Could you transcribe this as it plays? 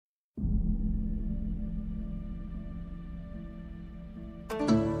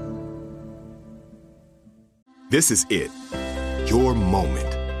This is it. Your moment.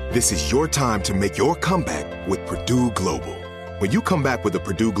 This is your time to make your comeback with Purdue Global. When you come back with a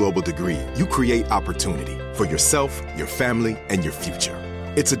Purdue Global degree, you create opportunity for yourself, your family, and your future.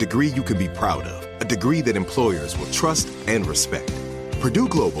 It's a degree you can be proud of, a degree that employers will trust and respect. Purdue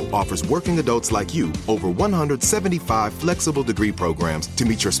Global offers working adults like you over 175 flexible degree programs to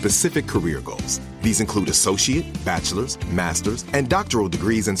meet your specific career goals. These include associate, bachelor's, master's, and doctoral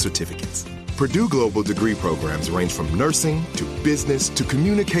degrees and certificates. Purdue Global degree programs range from nursing to business to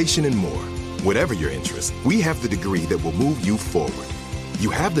communication and more. Whatever your interest, we have the degree that will move you forward.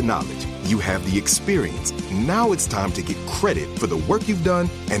 You have the knowledge, you have the experience. Now it's time to get credit for the work you've done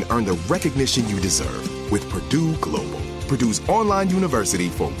and earn the recognition you deserve with Purdue Global, Purdue's online university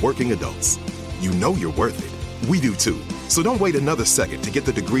for working adults. You know you're worth it. We do too. So don't wait another second to get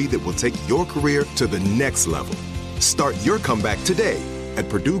the degree that will take your career to the next level. Start your comeback today at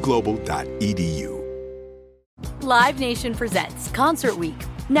purdueglobal.edu. Live Nation presents Concert Week.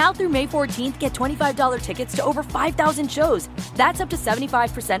 Now through May 14th, get $25 tickets to over 5,000 shows. That's up to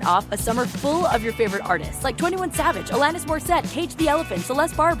 75% off a summer full of your favorite artists like 21 Savage, Alanis Morissette, Cage the Elephant,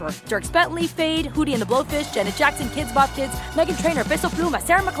 Celeste Barber, Dierks Bentley, Fade, Hootie and the Blowfish, Janet Jackson, Kidz Bop Kids, Meghan Trainor, Peso Pluma,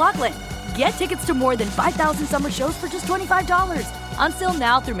 Sarah McLachlan. Get tickets to more than 5,000 summer shows for just $25. Until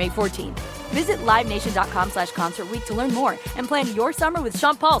now through May 14th. Visit LiveNation.com/Concert Week to learn more and plan your summer with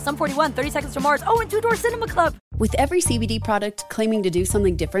Sean Paul, Sum 41, 30 Seconds to Mars, and Two Door Cinema Club. With every CBD product claiming to do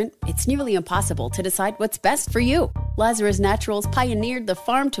something different, it's nearly impossible to decide what's best for you. Lazarus Naturals pioneered the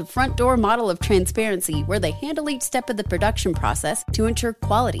farm-to-front-door model of transparency, where they handle each step of the production process to ensure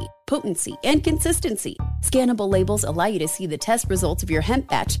quality, potency, and consistency. Scannable labels allow you to see the test results of your hemp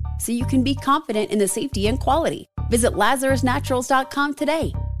batch, so you can be confident in the safety and quality. Visit LazarusNaturals.com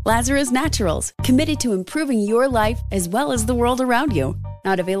today. Lazarus Naturals, committed to improving your life as well as the world around you.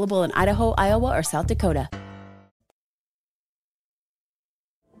 Not available in Idaho, Iowa, or South Dakota.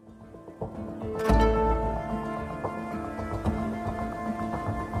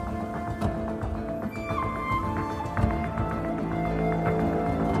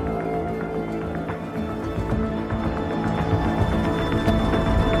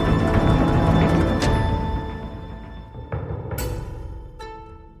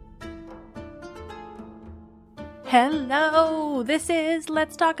 Hello, this is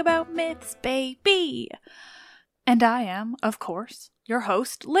Let's Talk About Myths, baby. And I am, of course, your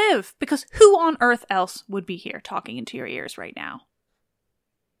host, Liv, because who on earth else would be here talking into your ears right now?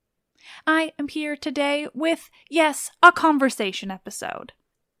 I am here today with, yes, a conversation episode.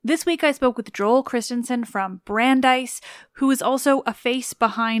 This week I spoke with Joel Christensen from Brandeis, who is also a face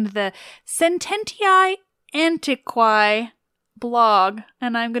behind the Sententii Antiqui blog,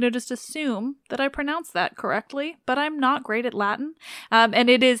 and I'm going to just assume that I pronounced that correctly, but I'm not great at Latin.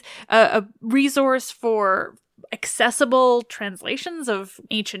 And it is a resource for accessible translations of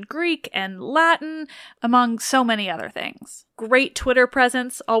ancient Greek and Latin, among so many other things. Great Twitter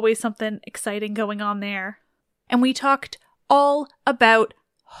presence, always something exciting going on there. And we talked all about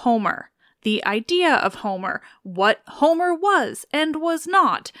Homer. The idea of Homer, what Homer was and was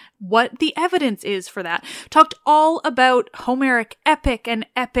not, what the evidence is for that. Talked all about Homeric epic and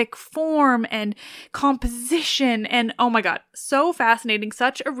epic form and composition, and oh my god, so fascinating.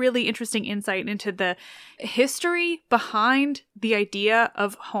 Such a really interesting insight into the history behind the idea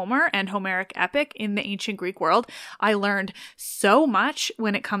of Homer and Homeric epic in the ancient Greek world. I learned so much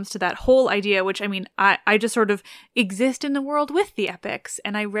when it comes to that whole idea, which, I mean, I just sort of exist in the world with the epics,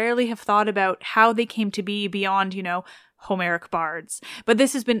 and I rarely have thought about how they came to be beyond, you know, Homeric bards. But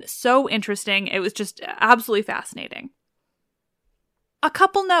this has been so interesting. It was just absolutely fascinating. A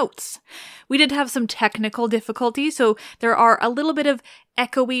couple notes. We did have some technical difficulties, so there are a little bit of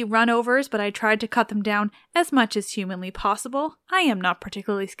echoey runovers, but I tried to cut them down as much as humanly possible. I am not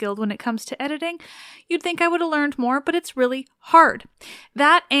particularly skilled when it comes to editing. You'd think I would have learned more, but it's really hard.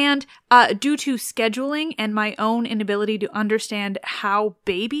 That and due to scheduling and my own inability to understand how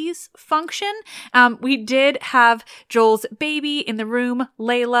babies function, we did have Joel's baby in the room,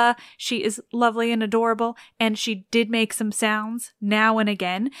 Layla. She is lovely and adorable, and she did make some sounds now and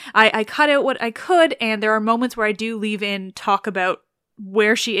again. I cut out what I could, and there are moments where I do leave in talk about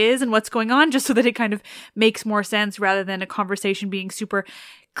where she is and what's going on, just so that it kind of makes more sense rather than a conversation being super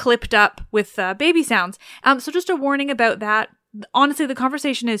clipped up with baby sounds. So just a warning about that. Honestly, the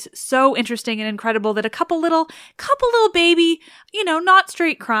conversation is so interesting and incredible that a couple little baby, you know, not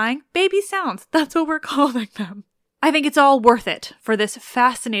straight crying, baby sounds. That's what we're calling them. I think it's all worth it for this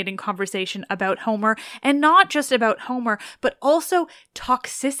fascinating conversation about Homer, and not just about Homer, but also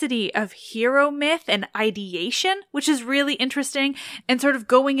toxicity of hero myth and ideation, which is really interesting, and sort of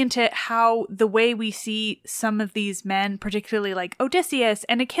going into how the way we see some of these men, particularly like Odysseus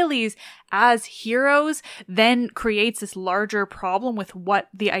and Achilles, as heroes, then creates this larger problem with what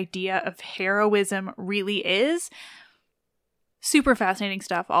the idea of heroism really is. Super fascinating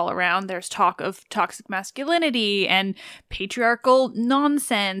stuff all around. There's talk of toxic masculinity and patriarchal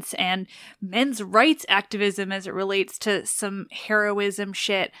nonsense and men's rights activism as it relates to some heroism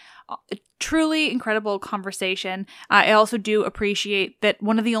shit. Truly incredible conversation. I also do appreciate that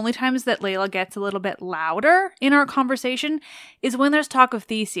one of the only times that Layla gets a little bit louder in our conversation is when there's talk of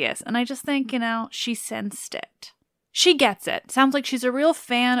Theseus. And I just think, she sensed it. She gets it. Sounds like she's a real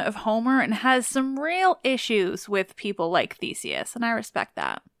fan of Homer and has some real issues with people like Theseus, and I respect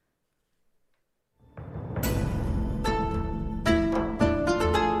that.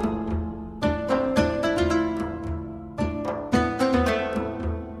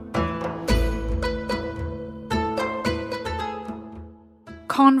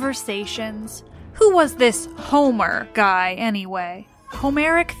 Conversations. Who was this Homer guy, anyway?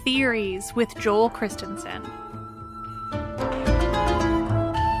 Homeric Theories with Joel Christensen.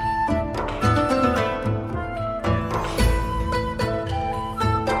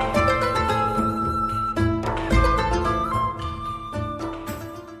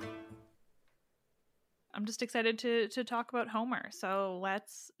 I'm just excited to talk about Homer, so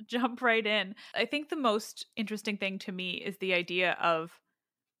let's jump right in. I think the most interesting thing to me is the idea of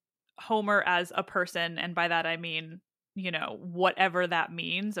Homer as a person, and by that I mean, whatever that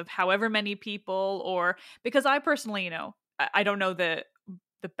means, of however many people, or because I personally, I don't know the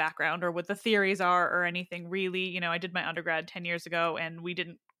background or what the theories are or anything really. I did my undergrad 10 years ago, and we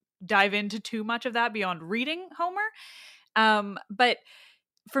didn't dive into too much of that beyond reading Homer. But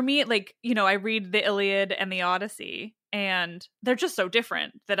for me, I read the Iliad and the Odyssey, and they're just so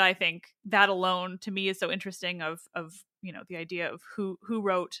different that I think that alone to me is so interesting of the idea of who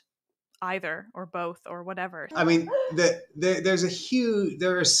wrote either or both or whatever. I mean,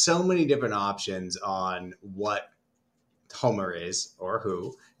 there are so many different options on what Homer is or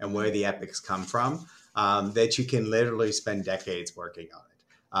who and where the epics come from, that you can literally spend decades working on it.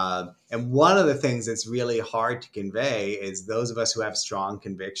 And one of the things that's really hard to convey is those of us who have strong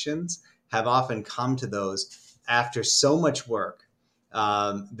convictions have often come to those after so much work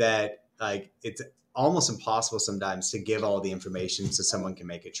that it's almost impossible sometimes to give all the information so someone can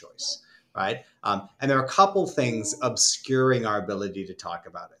make a choice. Right. And there are a couple things obscuring our ability to talk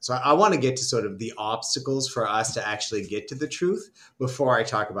about it. So I want to get to sort of the obstacles for us to actually get to the truth before I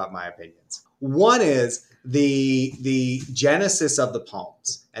talk about my opinions. One is the genesis of the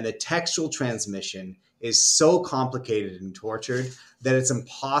poems and the textual transmission is so complicated and tortured that it's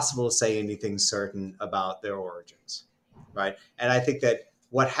impossible to say anything certain about their origins. Right. And I think that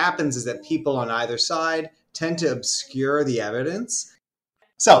what happens is that people on either side tend to obscure the evidence.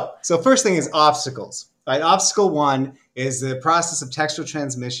 So first thing is obstacles. Right? Obstacle one is the process of textual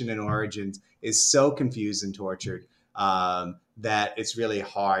transmission and origins is so confused and tortured that it's really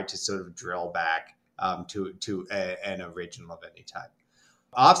hard to sort of drill back to an original of any type.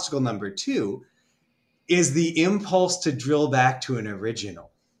 Obstacle number two is the impulse to drill back to an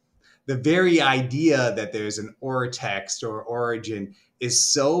original. The very idea that there's an ortext or origin is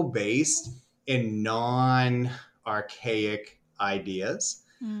so based in non-archaic ideas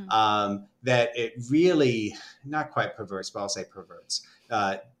that it really, not quite perverts, but I'll say perverts,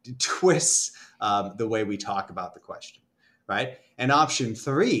 twists the way we talk about the question, right? And option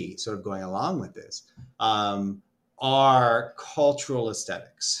three, sort of going along with this, are cultural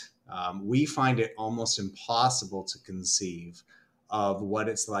aesthetics. We find it almost impossible to conceive of what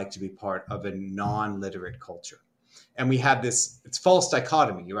it's like to be part of a non-literate culture. And we have this, it's false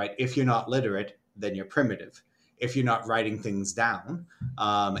dichotomy, right? If you're not literate, then you're primitive. If you're not writing things down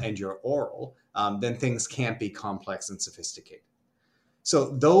and you're oral, then things can't be complex and sophisticated.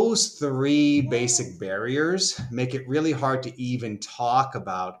 So those three basic barriers make it really hard to even talk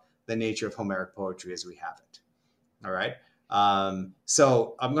about the nature of Homeric poetry as we have it. All right.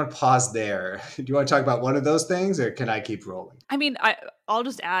 So I'm going to pause there. Do you want to talk about one of those things, or can I keep rolling? I mean, I'll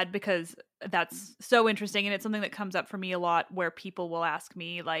just add, because that's so interesting, and it's something that comes up for me a lot, where people will ask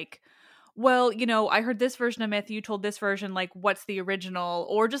me like, well, I heard this version of myth, you told this version, like, what's the original?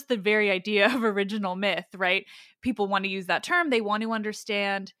 Or just the very idea of original myth, right? People want to use that term. They want to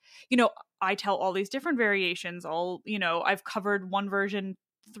understand, I tell all these different variations. I've covered one version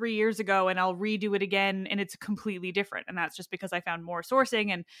 3 years ago and I'll redo it again and it's completely different. And that's just because I found more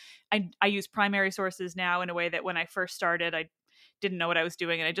sourcing, and I use primary sources now in a way that when I first started, I didn't know what I was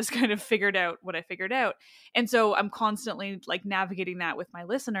doing, and I just kind of figured out what I figured out. And so I'm constantly like navigating that with my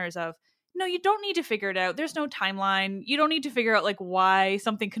listeners of, no, you don't need to figure it out. There's no timeline. You don't need to figure out like why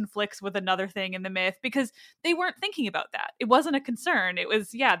something conflicts with another thing in the myth, because they weren't thinking about that. It wasn't a concern. It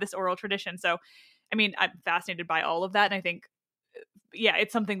was, this oral tradition. So, I mean, I'm fascinated by all of that. And I think,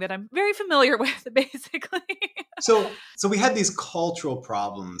 it's something that I'm very familiar with, basically. So we have these cultural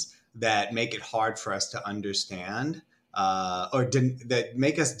problems that make it hard for us to understand, that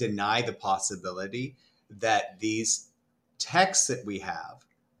make us deny the possibility that these texts that we have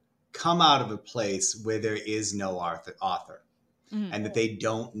come out of a place where there is no author, and that they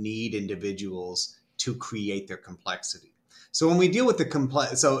don't need individuals to create their complexity. So when we deal with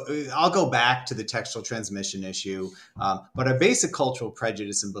so I'll go back to the textual transmission issue, but our basic cultural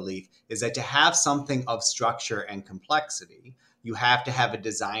prejudice and belief is that to have something of structure and complexity, you have to have a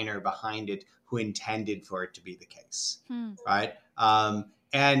designer behind it who intended for it to be the case, right?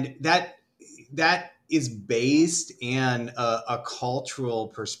 And that is based in a cultural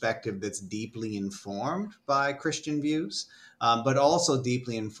perspective that's deeply informed by Christian views, but also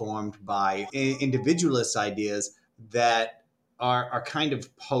deeply informed by individualist ideas that are kind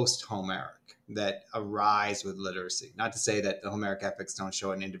of post-Homeric, that arise with literacy. Not to say that the Homeric epics don't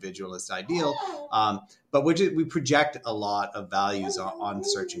show an individualist ideal, but we project a lot of values on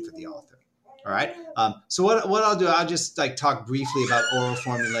searching for the author. All right. So what I'll do, I'll just like talk briefly about oral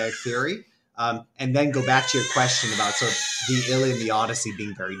formulaic theory, and then go back to your question about sort of the Iliad and the Odyssey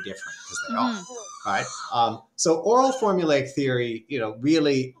being very different, because they are. All right. So oral formulaic theory,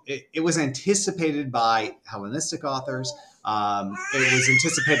 really, it was anticipated by Hellenistic authors. It was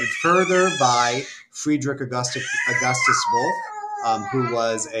anticipated further by Friedrich Augustus Wolff, who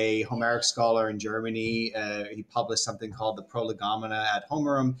was a Homeric scholar in Germany. He published something called the Prolegomena ad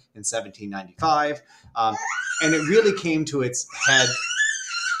Homerum in 1795. And it really came to its head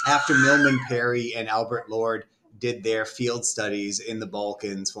after Milman Parry and Albert Lord did their field studies in the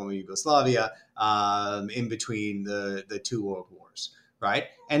Balkans, former Yugoslavia, in between the two world wars, right?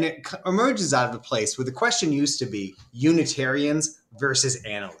 And it emerges out of a place where the question used to be Unitarians versus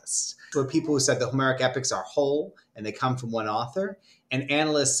analysts, where people who said the Homeric epics are whole and they come from one author, and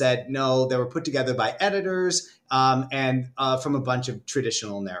analysts said, no, they were put together by editors and from a bunch of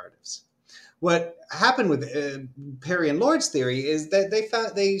traditional narratives. What happened with Parry and Lord's theory is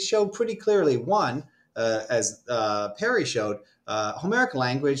that they showed pretty clearly, one, as Parry showed, Homeric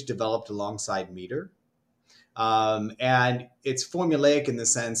language developed alongside meter. And it's formulaic in the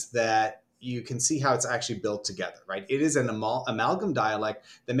sense that you can see how it's actually built together, right? It is an amalgam dialect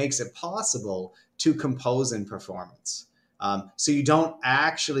that makes it possible to compose in performance. So you don't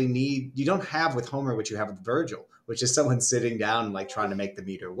have with Homer what you have with Virgil, which is someone sitting down and like trying to make the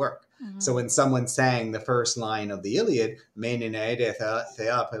meter work. Mm-hmm. So when someone sang the first line of the Iliad, so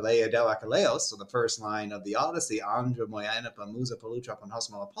the first line of the Odyssey,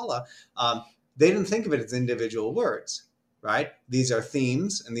 they didn't think of it as individual words, right? These are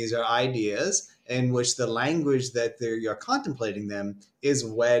themes and these are ideas in which the language that you're contemplating them is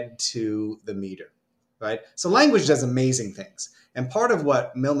wed to the meter, right? So language does amazing things. And part of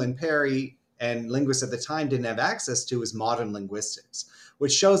what Milman Parry and linguists at the time didn't have access to is modern linguistics,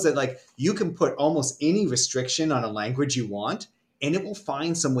 which shows that like you can put almost any restriction on a language you want and it will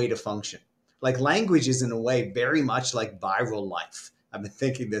find some way to function. Like language is in a way very much like viral life. I've been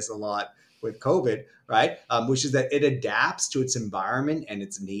thinking this a lot with COVID, right? Which is that it adapts to its environment and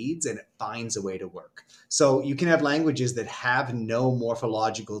its needs and it finds a way to work. So you can have languages that have no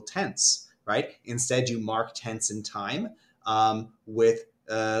morphological tense, right? Instead, you mark tense in time with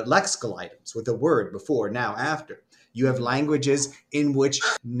lexical items, with a word before, now, after. You have languages in which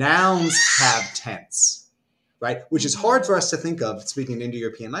nouns have tense, right? Which is hard for us to think of speaking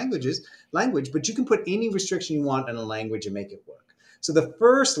Indo-European language, but you can put any restriction you want on a language and make it work. So the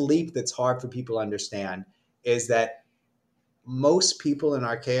first leap that's hard for people to understand is that most people in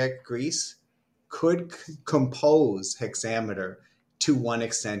archaic Greece could compose hexameter to one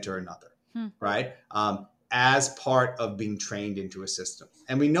extent or another, right? As part of being trained into a system.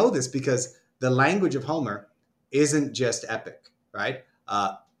 And we know this because the language of Homer isn't just epic, right?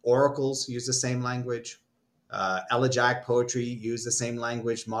 Oracles use the same language. Elegiac poetry use the same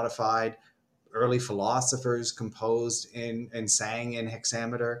language, modified. Early philosophers composed and sang in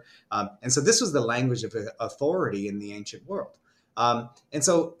hexameter. And so this was the language of authority in the ancient world. And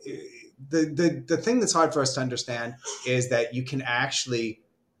so the thing that's hard for us to understand is that you can actually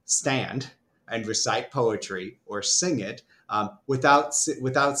stand and recite poetry or sing it without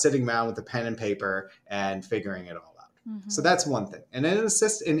sitting around with a pen and paper and figuring it all out. Mm-hmm. So that's one thing. And then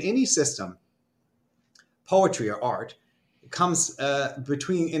in any system, poetry or art comes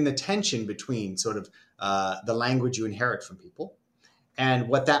in the tension between sort of the language you inherit from people and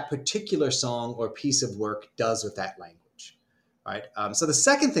what that particular song or piece of work does with that language, right? So the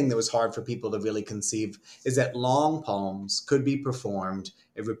second thing that was hard for people to really conceive is that long poems could be performed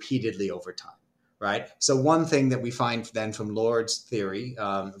repeatedly over time, right? So one thing that we find then from Lord's theory,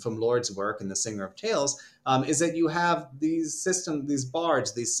 from Lord's work in The Singer of Tales, is that you have these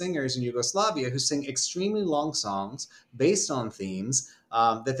bards, these singers in Yugoslavia who sing extremely long songs based on themes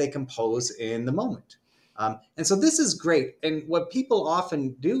that they compose in the moment. And so this is great. And what people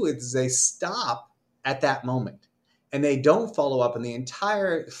often do is they stop at that moment and they don't follow up in the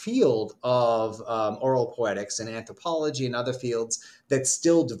entire field of oral poetics and anthropology and other fields that's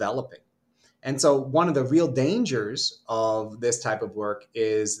still developing. And so one of the real dangers of this type of work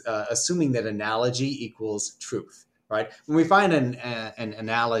is assuming that analogy equals truth, right? When we find an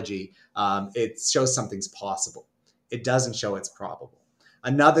analogy, it shows something's possible. It doesn't show it's probable.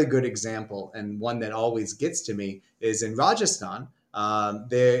 Another good example, and one that always gets to me, is in Rajasthan,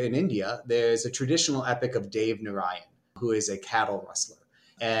 there in India, there's a traditional epic of Dev Narayan, who is a cattle rustler.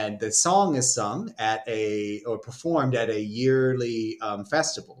 And the song is sung performed at a yearly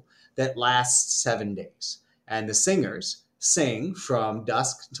festival that lasts 7 days. And the singers sing from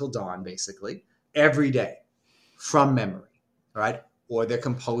dusk until dawn, basically, every day from memory, right? Or they're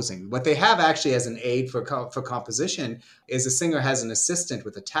composing. What they have actually as an aid for composition is the singer has an assistant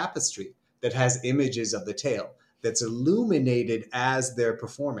with a tapestry that has images of the tale that's illuminated as they're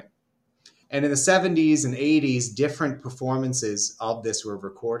performing. And in the 70s and 80s, different performances of this were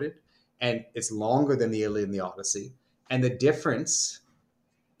recorded, and it's longer than the Iliad and the Odyssey. And the difference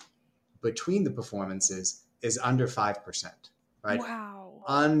between the performances is under 5%, right? Wow.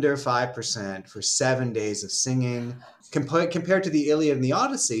 Under 5% for 7 days of singing, compared to the Iliad and the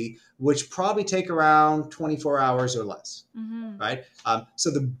Odyssey, which probably take around 24 hours or less, right?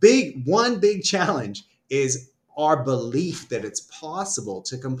 So one big challenge is our belief that it's possible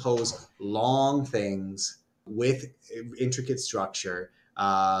to compose long things with intricate structure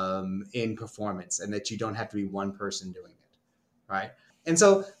in performance, and that you don't have to be one person doing it, right? And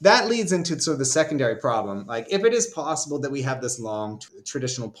so that leads into sort of the secondary problem. Like, if it is possible that we have this long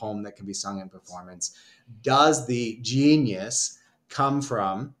traditional poem that can be sung in performance, does the genius come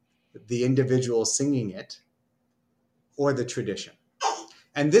from the individual singing it or the tradition?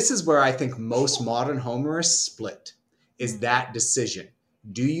 And this is where I think most modern Homerists split, is that decision.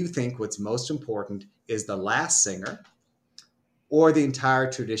 Do you think what's most important is the last singer or the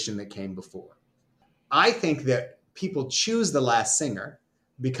entire tradition that came before? I think that people choose the last singer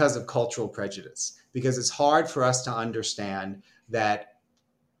because of cultural prejudice, because it's hard for us to understand that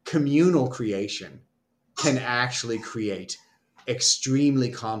communal creation can actually create extremely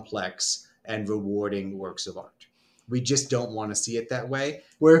complex and rewarding works of art. We just don't want to see it that way.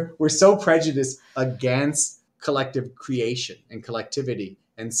 We're so prejudiced against collective creation and collectivity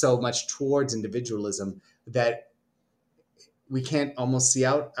and so much towards individualism that we can't almost see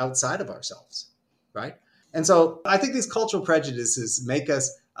outside of ourselves, right? And so I think these cultural prejudices make us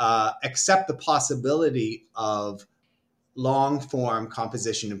accept the possibility of long-form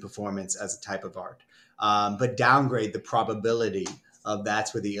composition and performance as a type of art, but downgrade the probability of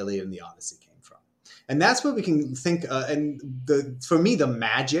that's where the Iliad and the Odyssey came from. And that's where we can think, for me, the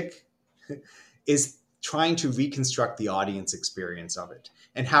magic is trying to reconstruct the audience experience of it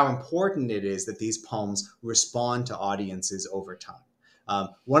and how important it is that these poems respond to audiences over time.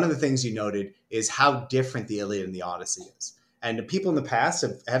 One of the things you noted is how different the Iliad and the Odyssey is. And the people in the past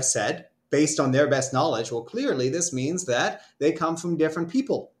have said, based on their best knowledge, well, clearly this means that they come from different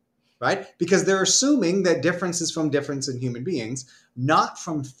people, right? Because they're assuming that difference is from difference in human beings, not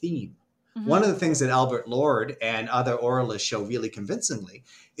from theme. Mm-hmm. One of the things that Albert Lord and other oralists show really convincingly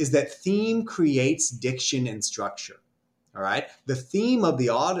is that theme creates diction and structure, all right? The theme of the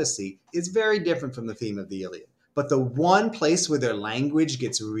Odyssey is very different from the theme of the Iliad. But the one place where their language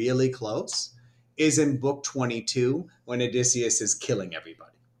gets really close is in book 22, when Odysseus is killing everybody.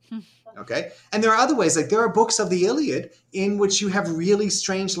 Okay? And there are other ways, like there are books of the Iliad in which you have really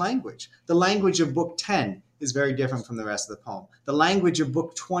strange language. The language of book 10 is very different from the rest of the poem. The language of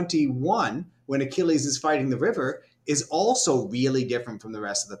book 21, when Achilles is fighting the river, is also really different from the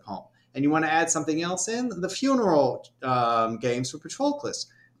rest of the poem. And you want to add something else in? The funeral games for Patroclus,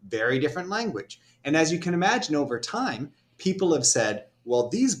 very different language. And as you can imagine, over time, people have said, well,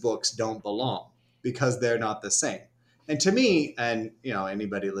 these books don't belong because they're not the same. And to me, and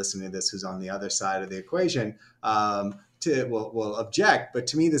anybody listening to this who's on the other side of the equation, will object, but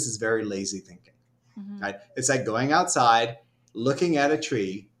to me, this is very lazy thinking. Right? It's like going outside, looking at a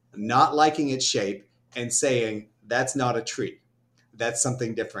tree, not liking its shape, and saying, that's not a tree. That's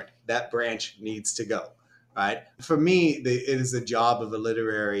something different. That branch needs to go. Right? For me, it is the job of a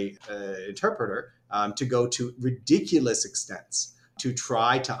literary interpreter to go to ridiculous extents to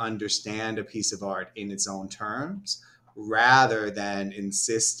try to understand a piece of art in its own terms, rather than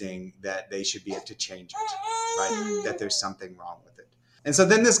insisting that they should be able to change it, right? That there's something wrong with it. And so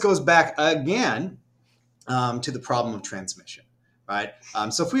then this goes back again to the problem of transmission, right?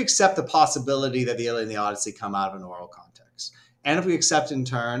 So if we accept the possibility that the Iliad and the Odyssey come out of an oral context, and if we accept in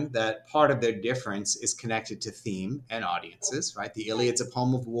turn that part of their difference is connected to theme and audiences, right? The Iliad's a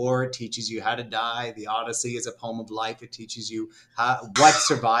poem of war, it teaches you how to die. The Odyssey is a poem of life, it teaches you what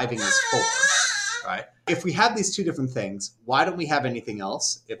surviving is for, right? If we have these two different things, why don't we have anything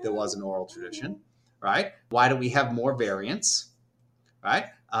else if there was an oral tradition, right? Why don't we have more variants, right?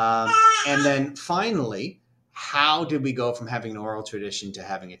 And then finally, how did we go from having an oral tradition to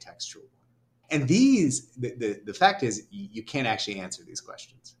having a textual one? And the fact is, you can't actually answer these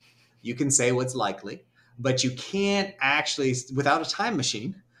questions. You can say what's likely, but you can't actually, without a time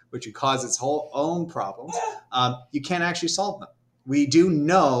machine, which would cause its whole own problems, you can't actually solve them. We do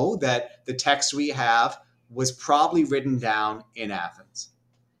know that the text we have was probably written down in Athens,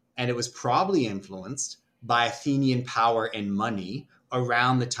 and it was probably influenced by Athenian power and money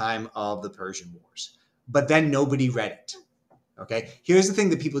around the time of the Persian Wars. But then nobody read it. Okay, here's the thing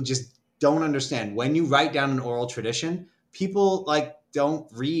that people just don't understand. When you write down an oral tradition, people don't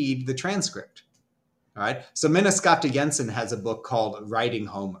read the transcript. All right. So Minna Skafte Jensen has a book called Writing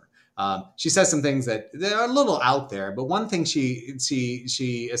Homer. She says some things that they're a little out there, but one thing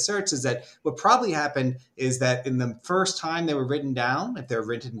she asserts is that what probably happened is that in the first time they were written down, if they're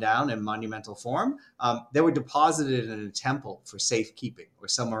written down in monumental form, they were deposited in a temple for safekeeping or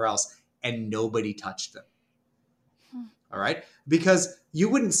somewhere else, and nobody touched them. All right, because you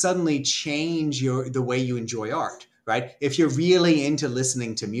wouldn't suddenly change the way you enjoy art. Right? If you're really into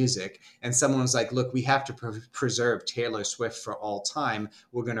listening to music and someone was like, look, we have to preserve Taylor Swift for all time,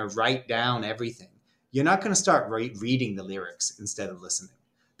 we're going to write down everything. You're not going to start reading the lyrics instead of listening,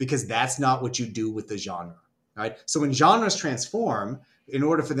 because that's not what you do with the genre. Right? So when genres transform, in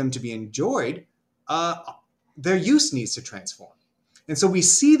order for them to be enjoyed, their use needs to transform. And so we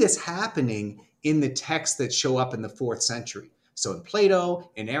see this happening in the texts that show up in the 4th century. So in Plato,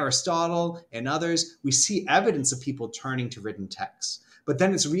 in Aristotle, and others, we see evidence of people turning to written texts. But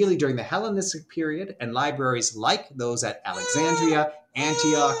then it's really during the Hellenistic period and libraries like those at Alexandria,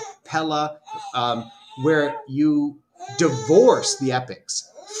 Antioch, Pella, where you divorce the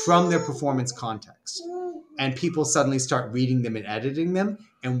epics from their performance context. And people suddenly start reading them and editing them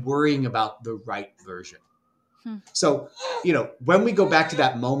and worrying about the right version. So, when we go back to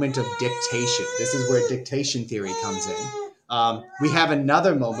that moment of dictation, this is where dictation theory comes in. We have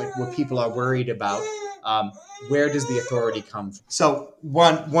another moment where people are worried about where does the authority come from. So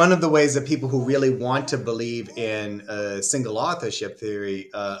one of the ways that people who really want to believe in single authorship theory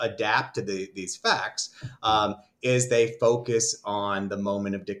adapt to these facts is they focus on the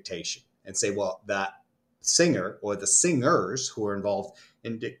moment of dictation and say, well, that singer or the singers who are involved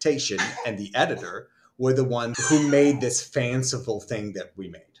in dictation and the editor were the ones who made this fanciful thing that we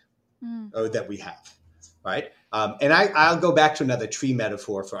made or that we have. Right. And I'll go back to another tree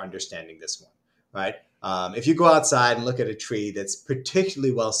metaphor for understanding this one. Right. If you go outside and look at a tree that's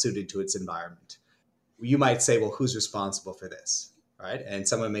particularly well suited to its environment, you might say, well, who's responsible for this? Right. And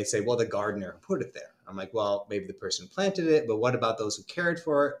someone may say, well, the gardener put it there. I'm like, well, maybe the person planted it, but what about those who cared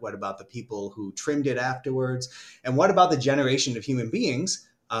for it? What about the people who trimmed it afterwards? And what about the generation of human beings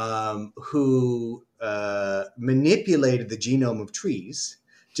who manipulated the genome of trees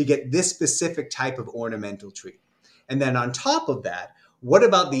to get this specific type of ornamental tree? And then on top of that, what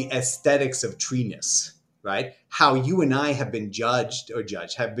about the aesthetics of treeness, right? How you and I have been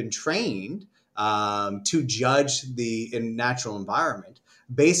have been trained to judge the natural environment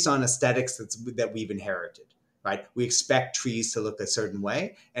based on aesthetics that we've inherited, right? We expect trees to look a certain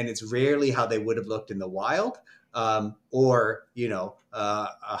way, and it's rarely how they would have looked in the wild or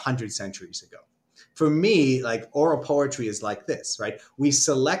 100 centuries ago. For me, oral poetry is like this, right? We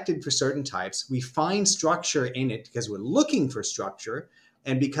selected for certain types. We find structure in it because we're looking for structure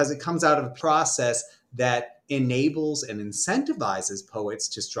and because it comes out of a process that enables and incentivizes poets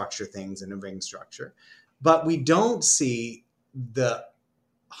to structure things in a ring structure. But we don't see the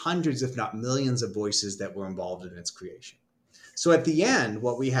hundreds, if not millions of voices that were involved in its creation. So at the end,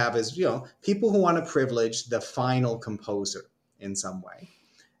 what we have is, people who want to privilege the final composer in some way.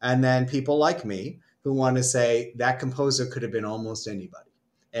 And then people like me who want to say that composer could have been almost anybody.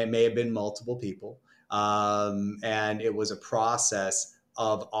 It may have been multiple people. And it was a process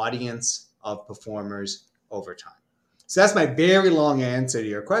of audience, of performers over time. So that's my very long answer to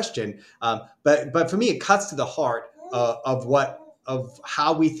your question. But for me, it cuts to the heart of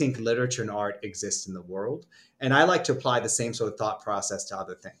how we think literature and art exist in the world. And I like to apply the same sort of thought process to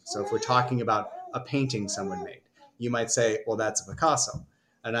other things. So if we're talking about a painting someone made, you might say, well, that's a Picasso.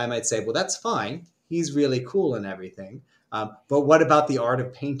 And I might say, well, that's fine. He's really cool and everything. But what about the art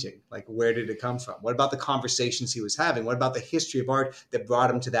of painting? Like, where did it come from? What about the conversations he was having? What about the history of art that brought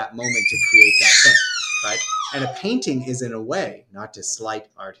him to that moment to create that thing, right? And a painting is, in a way, not to slight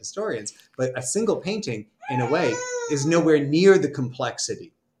art historians, but a single painting, in a way, is nowhere near the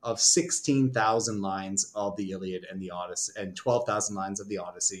complexity of 16,000 lines of the Iliad and the Odyssey, and 12,000 lines of the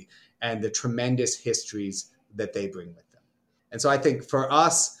Odyssey, and the tremendous histories that they bring with them. And so I think for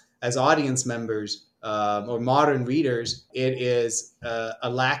us as audience members, or modern readers, it is a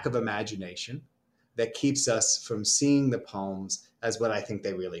lack of imagination that keeps us from seeing the poems as what I think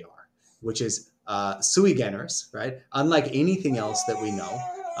they really are, which is sui generis, right? Unlike anything else that we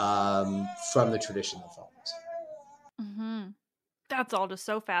know from the tradition of poems. Mm-hmm. That's all just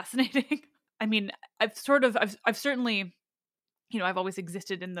so fascinating. I mean, I've certainly, I've always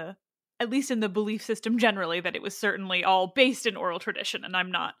existed at least in the belief system generally, that it was certainly all based in oral tradition. And I'm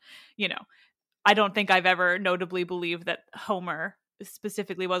not, I don't think I've ever notably believed that Homer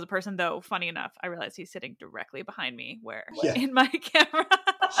specifically was a person, though funny enough, I realize he's sitting directly behind me in my camera.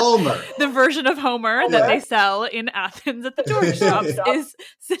 Homer. The version of Homer that they sell in Athens at the tourist shops is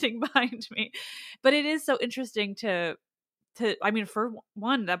sitting behind me. But it is so interesting to I mean, for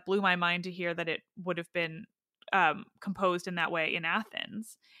one, that blew my mind to hear that it would have been composed in that way in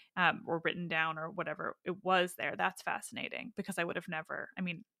Athens, or written down or whatever it was there. That's fascinating, because I would have never,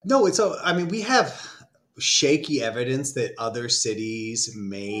 we have shaky evidence that other cities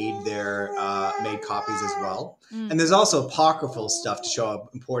made made copies as well. And there's also apocryphal stuff to show how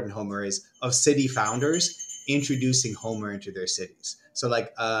important Homer is, of city founders introducing Homer into their cities. So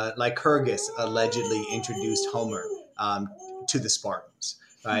like Lycurgus allegedly introduced Homer to the Spartans,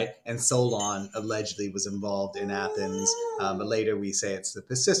 right? And Solon allegedly was involved in Athens, but later we say it's the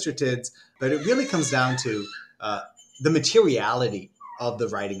Pisistratids. But it really comes down to the materiality of the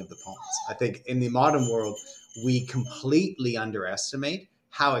writing of the poems. I think in the modern world, we completely underestimate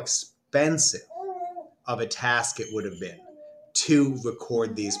how expensive of a task it would have been to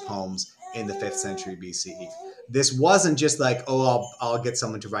record these poems in the 5th century BCE. This wasn't just like, I'll get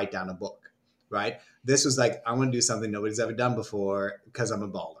someone to write down a book, right? This was like, I want to do something nobody's ever done before because I'm a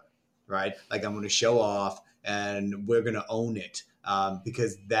baller, right? Like, I'm going to show off and we're going to own it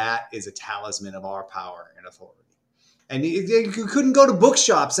because that is a talisman of our power and authority. And you couldn't go to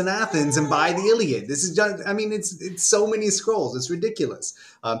bookshops in Athens and buy the Iliad. This is just, it's so many scrolls. It's ridiculous.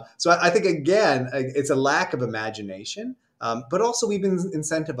 So I think, again, it's a lack of imagination, but also we've been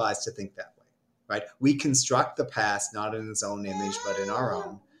incentivized to think that way, right? We construct the past, not in its own image, but in our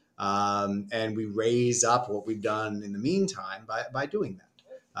own. And we raise up what we've done in the meantime by doing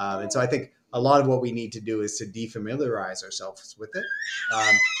that. And so I think a lot of what we need to do is to defamiliarize ourselves with it,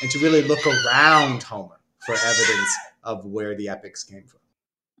 and to really look around Homer for evidence of where the epics came from.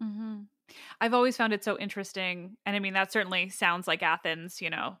 Mm-hmm. I've always found it so interesting. And that certainly sounds like Athens,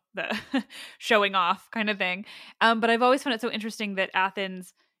 the showing off kind of thing. But I've always found it so interesting that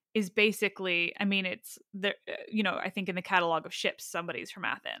Athens is basically, it's there, I think in the catalog of ships, somebody's from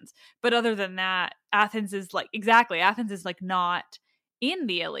Athens. But other than that, Athens is like not in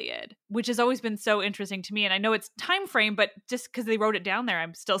the Iliad, which has always been so interesting to me. And I know it's time frame, but just because they wrote it down there,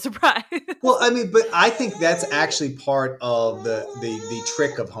 I'm still surprised. Well, but I think that's actually part of the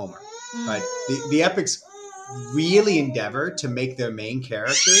trick of Homer, right? The epics really endeavor to make their main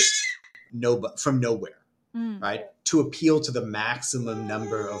characters from nowhere, right? To appeal to the maximum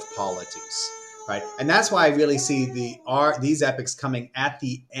number of polities, right? And that's why I really see these epics coming at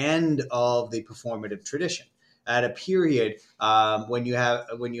the end of the performative tradition, at a period when you have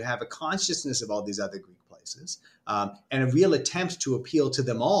a consciousness of all these other Greek places, and a real attempt to appeal to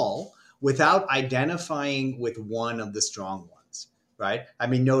them all without identifying with one of the strong ones, right?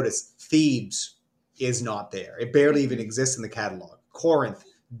 Notice Thebes is not there. It barely even exists in the catalog. Corinth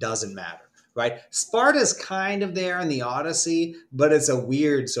doesn't matter, right? Sparta's kind of there in the Odyssey, but it's a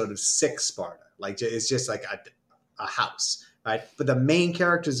weird sort of sick Sparta. Like, it's just like a house, right? But the main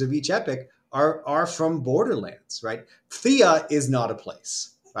characters of each epic are from borderlands, right? Thea is not a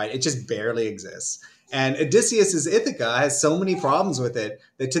place, right? It just barely exists. And Odysseus's Ithaca has so many problems with it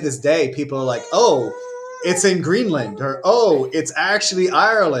that to this day, people are like, it's in Greenland, or oh, it's actually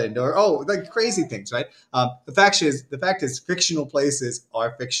Ireland, or oh, like crazy things, right? The fact is, fictional places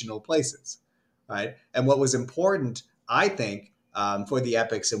are fictional places, right? And what was important, I think, for the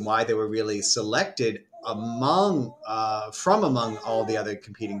epics and why they were really selected from among all the other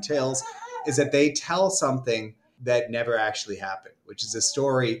competing tales is that they tell something that never actually happened, which is a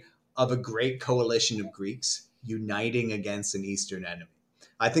story of a great coalition of Greeks uniting against an Eastern enemy.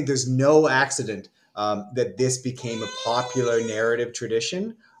 I think there's no accident that this became a popular narrative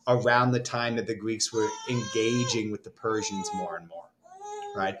tradition around the time that the Greeks were engaging with the Persians more and more,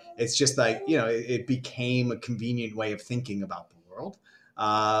 right? It's just like, it became a convenient way of thinking about the world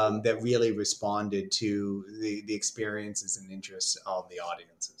that really responded to the experiences and interests of the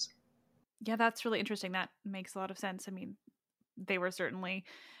audiences. Yeah, that's really interesting. That makes a lot of sense. I mean, they were certainly,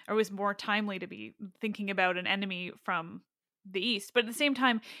 or it was more timely to be thinking about an enemy from the East. But at the same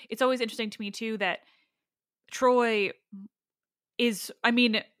time, it's always interesting to me too that Troy is, I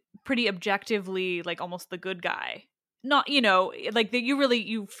mean, pretty objectively like almost the good guy. Not, like that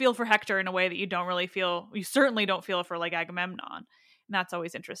you feel for Hector in a way that you certainly don't feel for like Agamemnon. And that's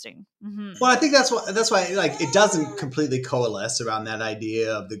always interesting. Mm-hmm. Well, I think that's why like it doesn't completely coalesce around that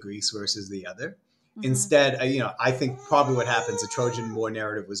idea of the Greeks versus the other. Mm-hmm. Instead, I think probably what happens, the Trojan War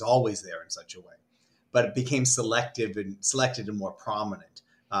narrative was always there in such a way, but it became selected and more prominent.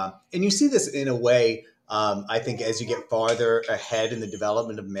 And you see this in a way, I think, as you get farther ahead in the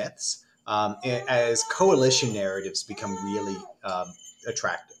development of myths, as coalition narratives become really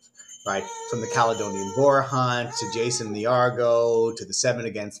attractive. Right, from the Caledonian Boar Hunt to Jason the Argo to the Seven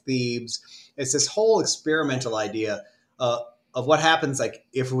Against Thebes, it's this whole experimental idea of what happens like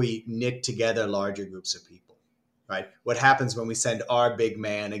if we knit together larger groups of people. Right, what happens when we send our big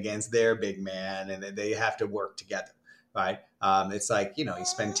man against their big man, and they have to work together. Right, it's like you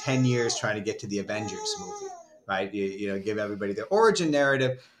spend 10 years trying to get to the Avengers movie. Right, you give everybody their origin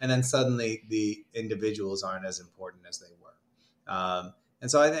narrative, and then suddenly the individuals aren't as important as they were. And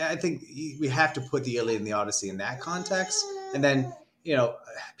so I think we have to put the Iliad and the Odyssey in that context. And then,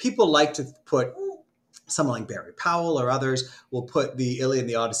 people like to put someone like Barry Powell or others will put the Iliad and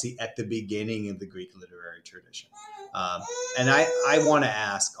the Odyssey at the beginning of the Greek literary tradition. And I want to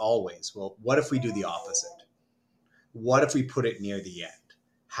ask always, well, what if we do the opposite? What if we put it near the end?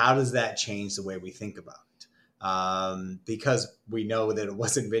 How does that change the way we think about it? Because we know that it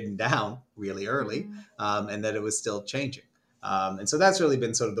wasn't written down really early and that it was still changing. And so that's really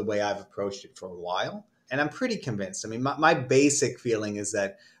been sort of the way I've approached it for a while. And I'm pretty convinced. I mean, my basic feeling is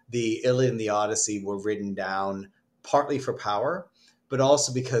that the Iliad and the Odyssey were written down partly for power, but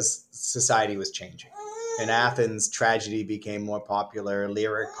also because society was changing. In Athens, tragedy became more popular.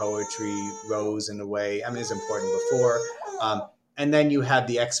 Lyric poetry rose in a way. I mean, it was important before. And then you had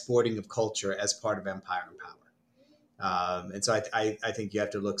the exporting of culture as part of empire and power. And so I think you have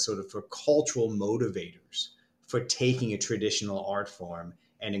to look sort of for cultural motivators for taking a traditional art form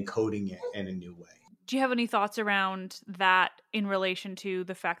and encoding it in a new way. Do you have any thoughts around that in relation to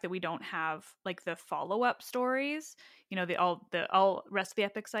the fact that we don't have like the follow-up stories, the all rest of the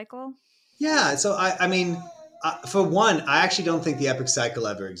epic cycle? Yeah. So I mean, for one, I actually don't think the epic cycle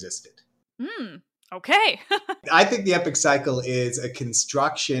ever existed. Okay. I think the epic cycle is a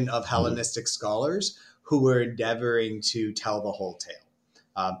construction of Hellenistic scholars who were endeavoring to tell the whole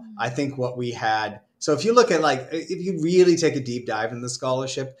tale. I think what we had, so if you look at if you really take a deep dive in the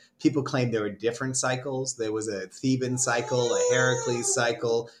scholarship, people claim there were different cycles. There was a Theban cycle, a Heracles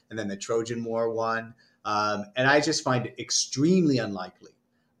cycle, and then the Trojan War one. And I just find it extremely unlikely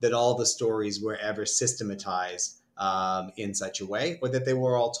that all the stories were ever systematized in such a way, or that they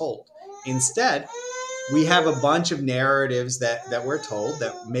were all told. Instead, we have a bunch of narratives that we're told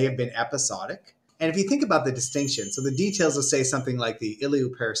that may have been episodic. And if you think about the distinction, so the details will say something like the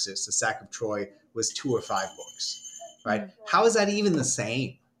Iliou-Persis, the sack of Troy, was 2 or 5 books, right? Mm-hmm. How is that even the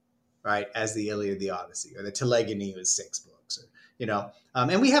same, right, as the Iliad, the Odyssey, or the Telegony was 6 books, or,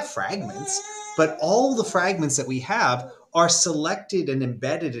 and we have fragments, but all the fragments that we have are selected and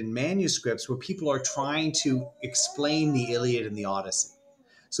embedded in manuscripts where people are trying to explain the Iliad and the Odyssey.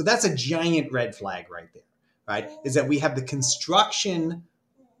 So that's a giant red flag right there, right? Is that we have the construction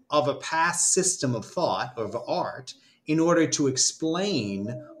of a past system of thought or of art in order to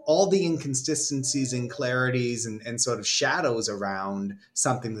explain all the inconsistencies and clarities and sort of shadows around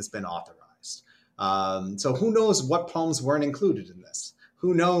something that's been authorized. So who knows what poems weren't included in this?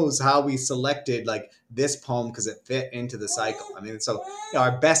 Who knows how we selected this poem because it fit into the cycle? I mean, so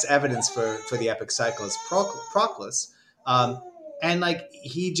our best evidence for the epic cycle is Proclus. And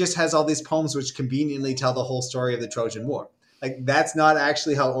he just has all these poems which conveniently tell the whole story of the Trojan War. That's not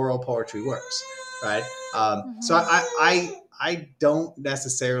actually how oral poetry works. right? So I don't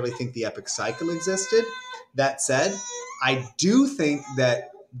necessarily think the epic cycle existed. That said, I do think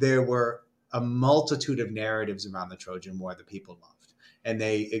that there were a multitude of narratives around the Trojan War that people loved. And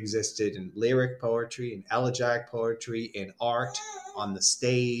they existed in lyric poetry, in elegiac poetry, in art, on the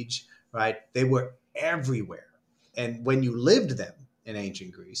stage, right? They were everywhere. And when you lived them in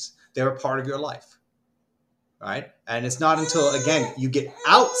ancient Greece, they were part of your life, right? And it's not until, again, you get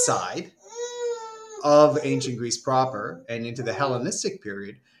outside of ancient Greece proper and into the Hellenistic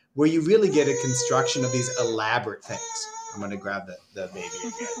period where you really get a construction of these elaborate things. I'm going to grab the baby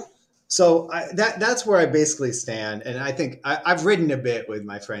again. So that's where I basically stand. And I think I've written a bit with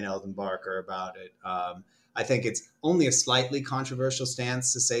my friend Eldon Barker about it. I think it's only a slightly controversial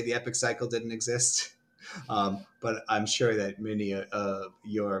stance to say the epic cycle didn't exist. But I'm sure that many of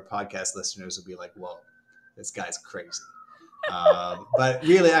your podcast listeners will be like, whoa, this guy's crazy. But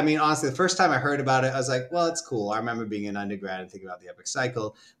really, I mean, honestly, the first time I heard about it, I was like, well, it's cool. I remember being an undergrad and thinking about the epic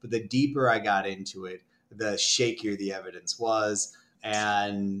cycle. But the deeper I got into it, the shakier the evidence was.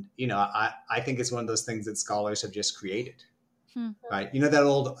 And, you know, I think it's one of those things that scholars have just created, right? You know, that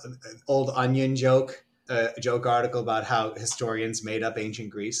old Onion joke article about how historians made up ancient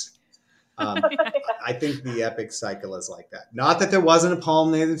Greece. I think the epic cycle is like that. Not that there wasn't a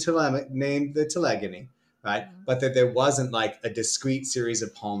poem named the Telegony, right? But that there wasn't like a discrete series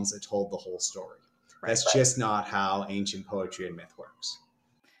of poems that told the whole story. That's just not how ancient poetry and myth works.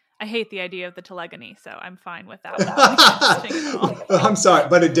 I hate the idea of the telegony, so I'm fine with that one. I'm sorry,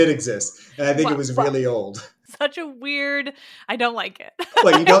 but it did exist, and I think it was really old. Such a weird. I don't like it.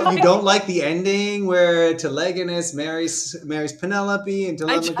 What, you don't like the ending where Telegonus marries Penelope and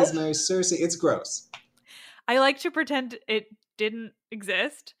Telemachus marries Circe? It's gross. I like to pretend it didn't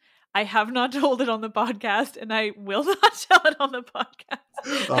exist. I have not told it on the podcast, and I will not tell it on the podcast.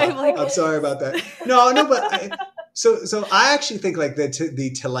 I'm sorry about that. No, but so I actually think like the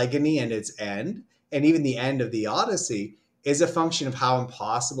Telegony and its end, and even the end of the Odyssey, is a function of how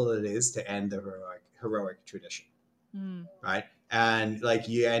impossible it is to end the heroic tradition, right? And like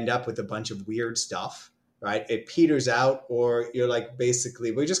you end up with a bunch of weird stuff, right? It peters out, or you're like,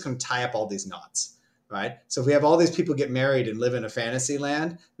 basically, we're just going to tie up all these knots. Right. So if we have all these people get married and live in a fantasy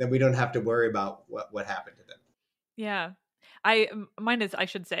land, then we don't have to worry about what happened to them. Yeah. Mine is, I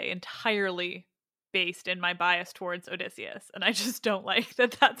should say, entirely based in my bias towards Odysseus. And I just don't like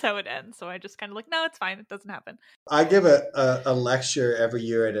that that's how it ends. So I just kind of like, no, it's fine. It doesn't happen. I give a lecture every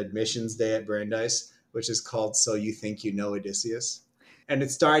year at admissions day at Brandeis, which is called So You Think You Know Odysseus. And it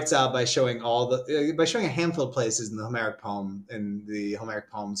starts out by showing a handful of places in the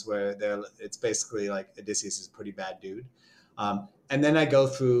Homeric poems where it's basically like Odysseus is a pretty bad dude. And then I go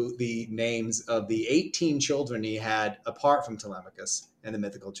through the names of the 18 children he had apart from Telemachus and the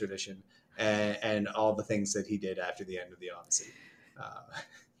mythical tradition, and all the things that he did after the end of the Odyssey.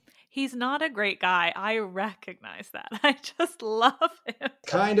 He's not a great guy. I recognize that. I just love him.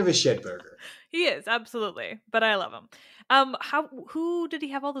 Kind of a shitburger. He is, absolutely. But I love him. Who did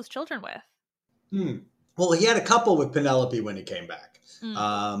he have all those children with? Well, he had a couple with Penelope when he came back.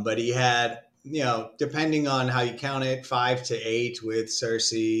 But he had, depending on how you count it, 5 to 8 with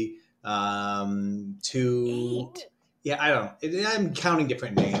Circe, 2. 8? Yeah, I don't. I'm counting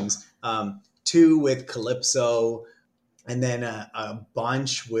different names. 2 with Calypso. And then a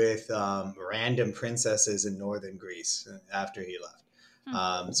bunch with random princesses in northern Greece after he left.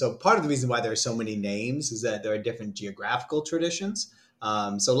 So part of the reason why there are so many names is that there are different geographical traditions.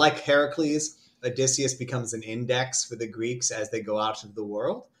 So like Heracles, Odysseus becomes an index for the Greeks as they go out into the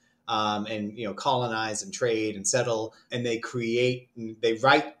world and colonize and trade and settle. And they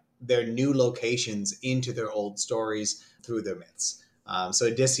write their new locations into their old stories through their myths. So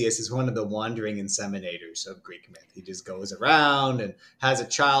Odysseus is one of the wandering inseminators of Greek myth. He just goes around and has a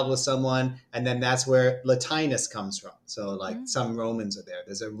child with someone, and then that's where Latinus comes from. So like some Romans are there.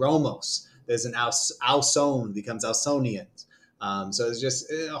 There's a Romos. There's an Ausone, becomes Ausonians. So there's just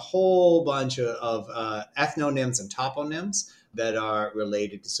a whole bunch of ethnonyms and toponyms that are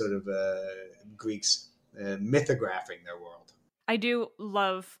related to sort of Greeks mythographing their world. I do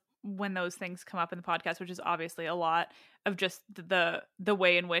love when those things come up in the podcast, which is obviously a lot of just the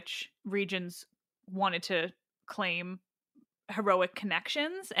way in which regions wanted to claim heroic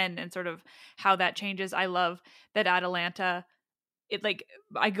connections and sort of how that changes. I love that Atalanta,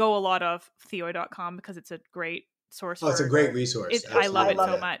 I go a lot of Theoi.com because it's a great source. It's a great resource. I love it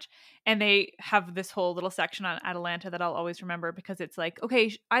so much. And they have this whole little section on Atalanta that I'll always remember because it's like,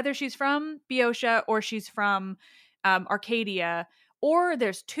 okay, either she's from Boeotia or she's from Arcadia, or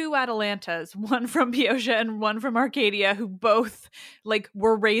there's 2 Atalantas, one from Boeotia and one from Arcadia, who both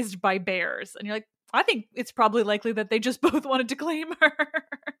were raised by bears. And you're like, I think it's probably likely that they just both wanted to claim her.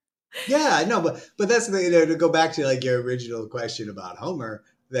 Yeah, no, but that's the thing, to go back to like your original question about Homer,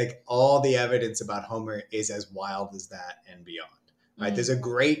 like all the evidence about Homer is as wild as that and beyond. Right? There's a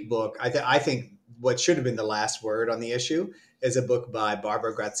great book. I think what should have been the last word on the issue is a book by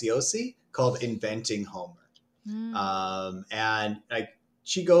Barbara Graziosi called Inventing Homer. And like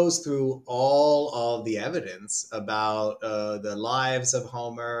she goes through all of the evidence about the lives of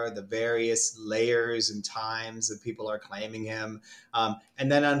Homer, the various layers and times that people are claiming him,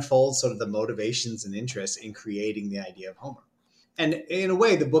 and then unfolds sort of the motivations and interests in creating the idea of Homer. And in a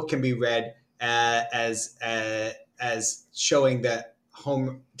way, the book can be read as showing that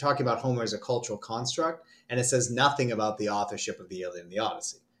talking about Homer as a cultural construct, and it says nothing about the authorship of the Iliad and the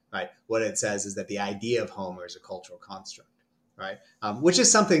Odyssey. Right? What it says is that the idea of Homer is a cultural construct. Right, which is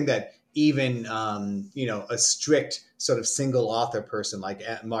something that even a strict sort of single author person like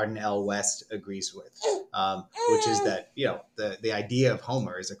Martin L. West agrees with, which is that the idea of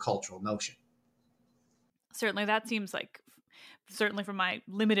Homer is a cultural notion. Certainly, that seems like, certainly from my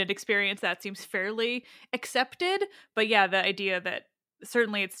limited experience, that seems fairly accepted. But yeah, the idea that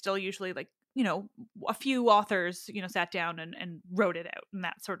certainly it's still usually like, a few authors, sat down and wrote it out and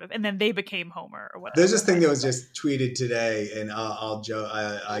that sort of, and then they became Homer or whatever. There's this thing that was just tweeted today, and I'll joke.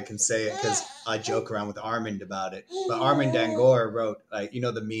 I can say it because I joke around with Armand about it. But Armand Dangoor wrote, like,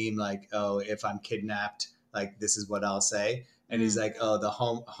 the meme, like, oh, if I'm kidnapped, like, this is what I'll say. And he's like, oh,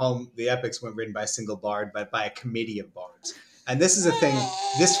 the epics weren't written by a single bard, but by a committee of bards. And this is a thing.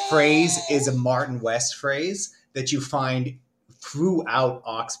 This phrase is a Martin West phrase that you find throughout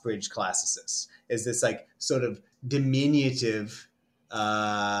Oxbridge classicists, is this like sort of diminutive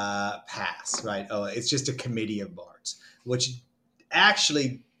pass, right? Oh, it's just a committee of bards, which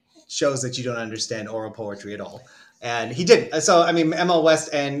actually shows that you don't understand oral poetry at all. And he didn't. So, I mean, M.L.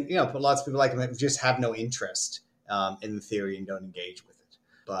 West and, lots of people like him just have no interest in the theory and don't engage with it.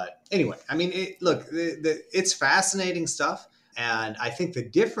 But anyway, I mean, it's fascinating stuff. And I think the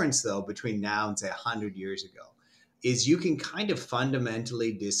difference, though, between now and, say, 100 years ago is you can kind of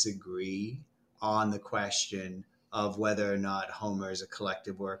fundamentally disagree on the question of whether or not Homer is a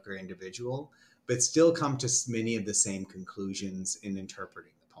collective work or individual, but still come to many of the same conclusions in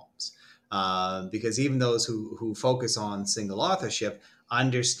interpreting the poems. Because even those who focus on single authorship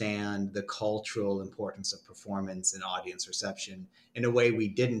understand the cultural importance of performance and audience reception in a way we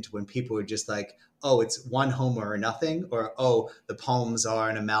didn't when people were just like, oh, it's one Homer or nothing, or, oh, the poems are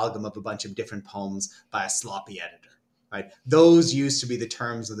an amalgam of a bunch of different poems by a sloppy editor. Right? Those used to be the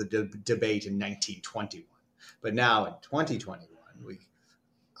terms of the debate in 1921. But now in 2021, we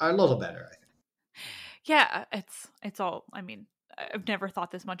are a little better, I think. Yeah, it's all, I mean, I've never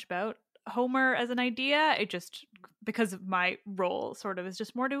thought this much about Homer as an idea. It just, because of my role sort of, is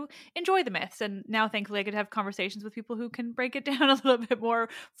just more to enjoy the myths. And now thankfully I could have conversations with people who can break it down a little bit more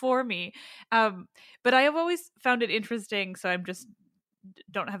for me. But I have always found it interesting. So I'm just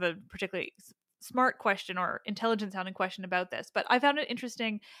don't have a particularly smart question or intelligent sounding question about this, but I found it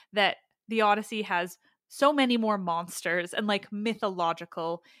interesting that the Odyssey has so many more monsters and like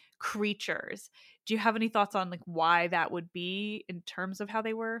mythological creatures. Do you have any thoughts on like why that would be in terms of how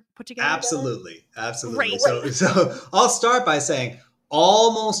they were put together? Absolutely. Great. So I'll start by saying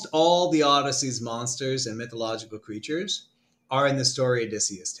almost all the Odyssey's monsters and mythological creatures are in the story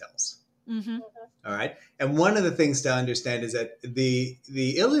Odysseus tells. Mm-hmm. All right. And one of the things to understand is that the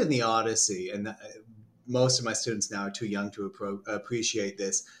Iliad and the Odyssey, and most of my students now are too young to appreciate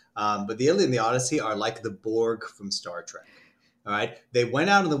this, but the Iliad and the Odyssey are like the Borg from Star Trek. All right. They went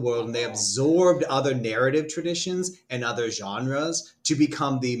out in the world and they absorbed other narrative traditions and other genres to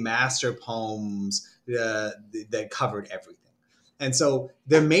become the master poems that covered everything. And so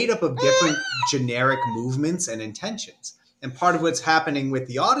they're made up of different generic movements and intentions. And part of what's happening with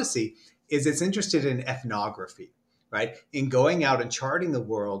the Odyssey is it's interested in ethnography, right? In going out and charting the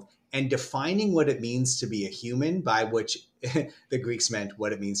world and defining what it means to be a human, by which the Greeks meant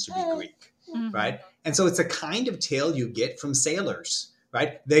what it means to be Greek, right? And so it's a kind of tale you get from sailors,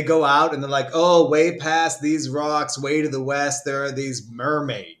 right? They go out and they're like, oh, way past these rocks, way to the west, there are these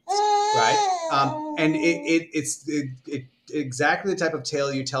mermaids, right? And it's exactly the type of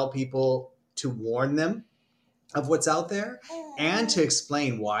tale you tell people to warn them of what's out there and to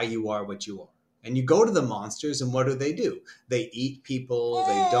explain why you are what you are. And you go to the monsters and what do? They eat people.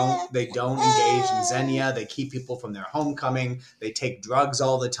 They don't engage in xenia. They keep people from their homecoming. They take drugs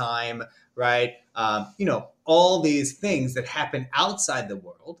all the time, right? All these things that happen outside the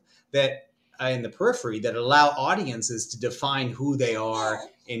world that in the periphery that allow audiences to define who they are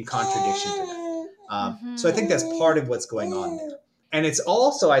in contradiction to that. So I think that's part of what's going on there. And it's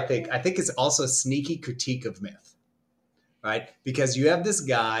also, I think it's also a sneaky critique of myth, right? Because you have this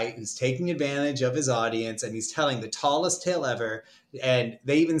guy who's taking advantage of his audience and he's telling the tallest tale ever. And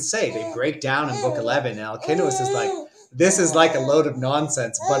they even say, they break down in book 11, and Alcinous is like, this is like a load of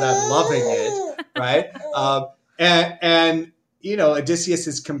nonsense, but I'm loving it, right? And you know, Odysseus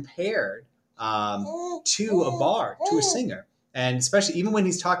is compared to a bard, to a singer. And especially even when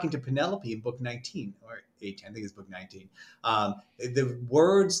he's talking to Penelope in book 19 or 18, I think it's book 19, the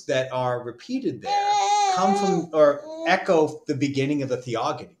words that are repeated there come from or echo the beginning of the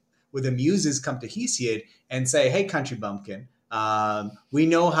Theogony, where the muses come to Hesiod and say, hey, country bumpkin, we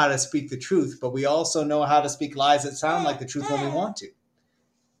know how to speak the truth, but we also know how to speak lies that sound like the truth when we want to.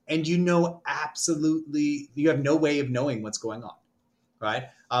 And you know, absolutely, you have no way of knowing what's going on, right?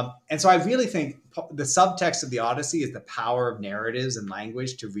 And so I really think the subtext of the Odyssey is the power of narratives and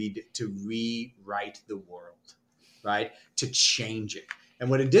language to rewrite the world, right? To change it. And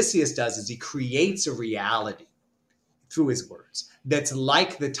what Odysseus does is he creates a reality through his words that's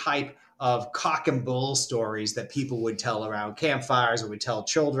like the type of cock and bull stories that people would tell around campfires or would tell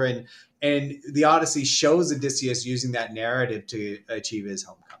children. And the Odyssey shows Odysseus using that narrative to achieve his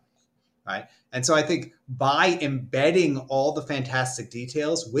homecoming. Right. And so I think by embedding all the fantastic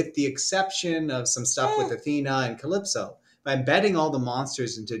details, with the exception of some stuff with Athena and Calypso, by embedding all the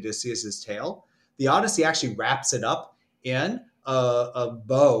monsters into Odysseus's tale, the Odyssey actually wraps it up in a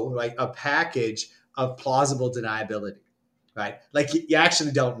bow, like a package of plausible deniability. Right. Like you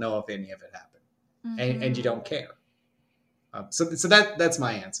actually don't know if any of it happened, and you don't care. So that's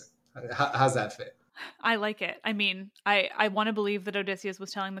my answer. How's that fit? I like it. I mean, I want to believe that Odysseus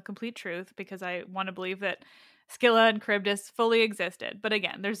was telling the complete truth because I want to believe that Scylla and Charybdis fully existed. But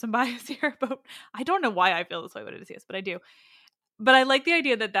again, there's some bias here about, I don't know why I feel this way about Odysseus, but I do. But I like the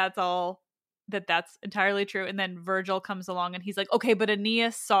idea that that's entirely true. And then Virgil comes along and he's like, okay, but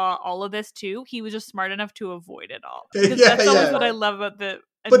Aeneas saw all of this too. He was just smart enough to avoid it all. That's always what I love about the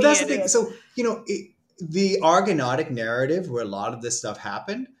Aeneid. But that's the thing. So, you know, the Argonautic narrative where a lot of this stuff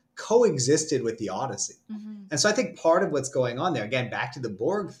happened coexisted with the Odyssey. And so I think part of what's going on there, again, back to the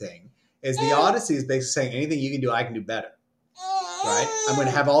Borg thing, is the Odyssey is basically saying anything you can do, I can do better. Right? I'm going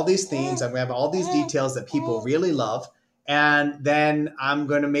to have all these themes. I'm going to have all these details that people really love. And then I'm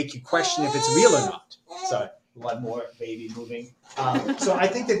going to make you question if it's real or not. Sorry, one more baby moving. So I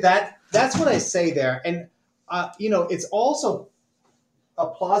think that's what I say there. And, you know, it's also a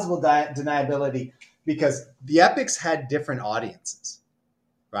plausible deniability because the epics had different audiences.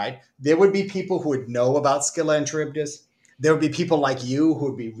 Right? There would be people who would know about Scylla and Charybdis. There would be people like you who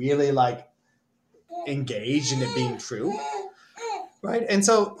would be really like engaged in it being true. Right? And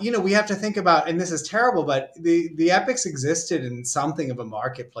so, you know, we have to think about, and this is terrible, but the epics existed in something of a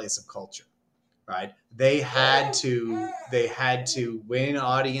marketplace of culture. Right? They had to win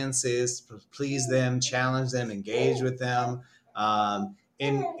audiences, please them, challenge them, engage with them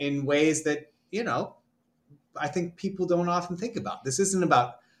in ways that, you know, I think people don't often think about. This isn't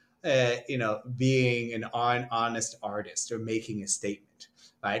about you know, being an honest artist or making a statement,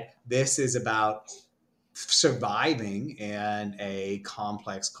 right? This is about surviving in a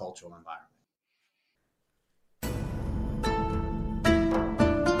complex cultural environment.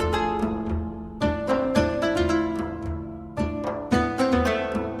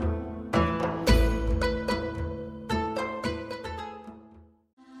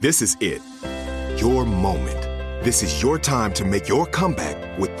 This is it. Your moment. This is your time to make your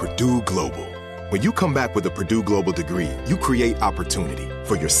comeback with Purdue Global. When you come back with a Purdue Global degree, you create opportunity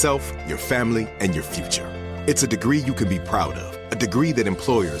for yourself, your family, and your future. It's a degree you can be proud of, a degree that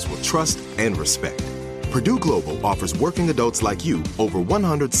employers will trust and respect. Purdue Global offers working adults like you over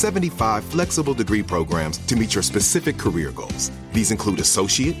 175 flexible degree programs to meet your specific career goals. These include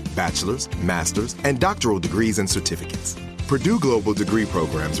associate, bachelor's, master's, and doctoral degrees and certificates. Purdue Global degree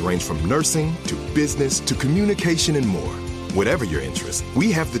programs range from nursing to business to communication and more. Whatever your interest,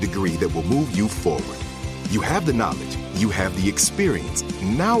 we have the degree that will move you forward. You have the knowledge, you have the experience.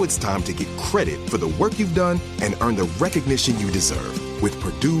 Now it's time to get credit for the work you've done and earn the recognition you deserve with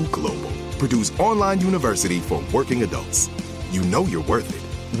Purdue Global, Purdue's online university for working adults. You know you're worth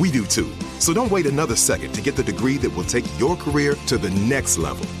it. We do too. So don't wait another second to get the degree that will take your career to the next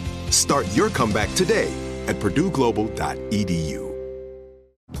level. Start your comeback today at purdueglobal.edu.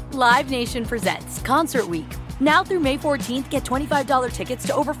 Live Nation presents Concert Week. Now through May 14th, get $25 tickets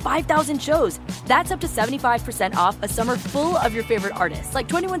to over 5,000 shows. That's up to 75% off a summer full of your favorite artists like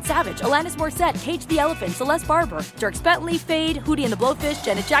 21 Savage, Alanis Morissette, Cage the Elephant, Celeste Barber, Dierks Bentley, Fade, Hootie and the Blowfish,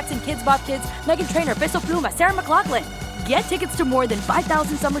 Janet Jackson, Kids Bop Kids, Meghan Trainor, Peso Pluma, Sarah McLachlan. Get tickets to more than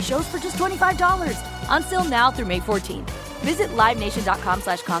 5,000 summer shows for just $25. Until now through May 14th. Visit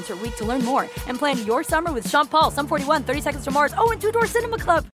LiveNation.com/Concert Week to learn more and plan your summer with Sean Paul, Sum 41, 30 Seconds to Mars, and Two Door Cinema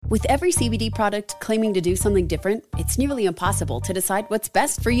Club. With every CBD product claiming to do something different, it's nearly impossible to decide what's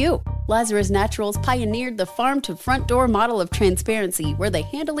best for you. Lazarus Naturals pioneered the farm-to-front-door model of transparency, where they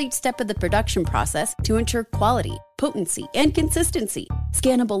handle each step of the production process to ensure quality, potency, and consistency.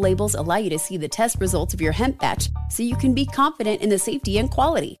 Scannable labels allow you to see the test results of your hemp batch, so you can be confident in the safety and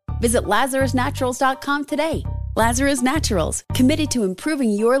quality. Visit LazarusNaturals.com today. Lazarus Naturals, committed to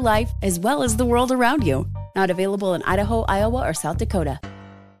improving your life as well as the world around you. Not available in Idaho, Iowa, or South Dakota.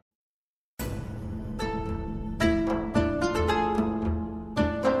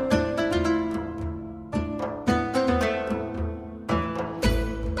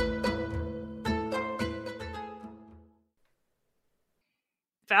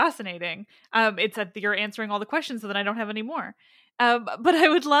 Fascinating. It's that you're answering all the questions, so then I don't have any more. But I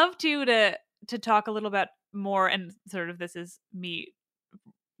would love to talk a little bit more, and sort of this is me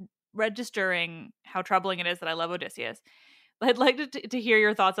registering how troubling it is that I love Odysseus. I'd like to hear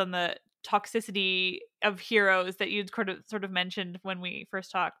your thoughts on the toxicity of heroes that you'd sort of mentioned when we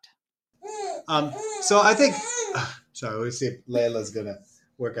first talked. So I think, sorry, we'll see if Layla's going to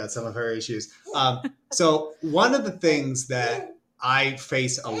work out some of her issues. So one of the things that I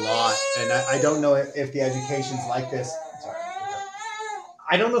face a lot, and I don't know if the education's like this.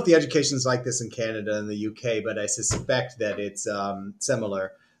 I don't know if the education's like this in Canada and the UK, but I suspect that it's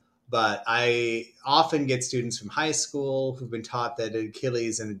similar. But I often get students from high school who've been taught that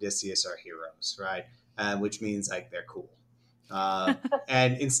Achilles and Odysseus are heroes, right? Which means like they're cool.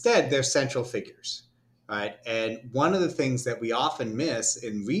 And instead, they're central figures, right? And one of the things that we often miss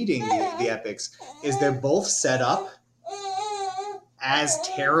in reading the epics is they're both set up as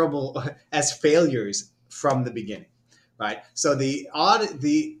terrible, as failures from the beginning, right? So the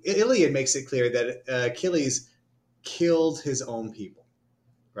Iliad makes it clear that Achilles killed his own people,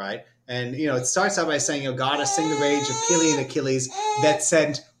 right? And, it starts out by saying, goddess, sing the rage of Pylian Achilles that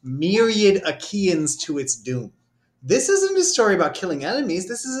sent myriad Achaeans to its doom. This isn't a story about killing enemies.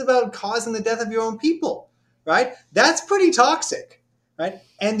 This is about causing the death of your own people, right? That's pretty toxic. Right?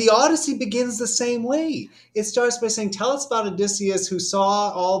 And the Odyssey begins the same way. It starts by saying, tell us about Odysseus who saw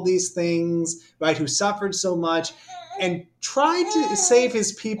all these things, right? Who suffered so much and tried to save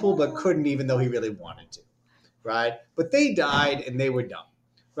his people, but couldn't, even though he really wanted to, right? But they died and they were dumb,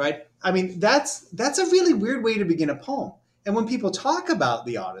 right? I mean, that's a really weird way to begin a poem. And when people talk about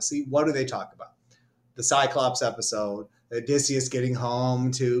the Odyssey, what do they talk about? The Cyclops episode, Odysseus getting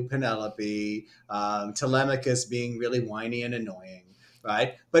home to Penelope, Telemachus being really whiny and annoying.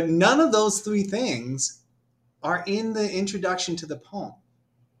 Right? But none of those three things are in the introduction to the poem,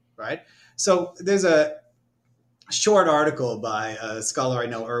 right? So there's a short article by a scholar I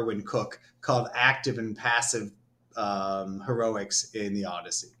know, Erwin Cook, called Active and Passive Heroics in the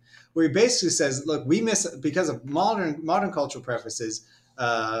Odyssey, where he basically says, look, we miss, because of modern cultural preferences,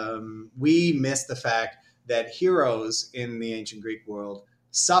 we miss the fact that heroes in the ancient Greek world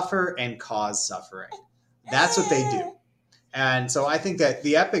suffer and cause suffering. That's what they do. And so I think that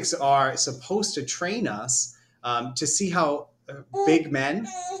the epics are supposed to train us to see how big men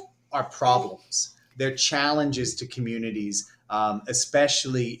are problems. They're challenges to communities,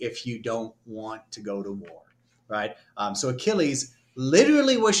 especially if you don't want to go to war, right? So Achilles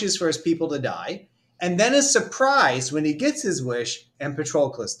literally wishes for his people to die, and then is surprised when he gets his wish and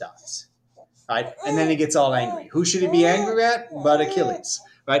Patroclus dies, right? And then he gets all angry. Who should he be angry at but Achilles?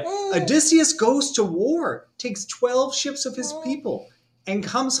 Right? Odysseus goes to war, takes 12 ships of his people, and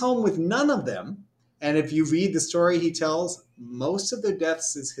comes home with none of them. And if you read the story he tells, most of their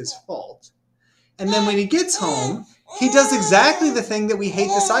deaths is his fault. And then when he gets home, he does exactly the thing that we hate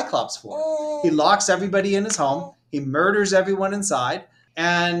the Cyclops for. He locks everybody in his home, he murders everyone inside,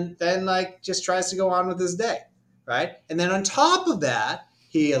 and then just tries to go on with his day, right? And then on top of that,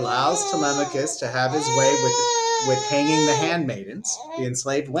 he allows Telemachus to have his way with hanging the handmaidens, the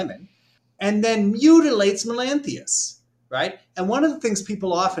enslaved women, and then mutilates Melanthius, right? And one of the things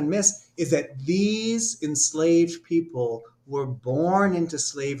people often miss is that these enslaved people were born into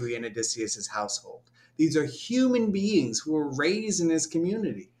slavery in Odysseus' household. These are human beings who were raised in his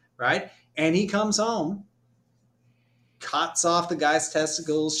community, right? And he comes home, cuts off the guy's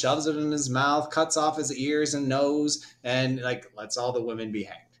testicles, shoves it in his mouth, cuts off his ears and nose, and lets all the women be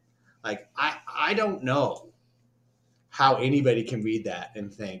hanged. I don't know how anybody can read that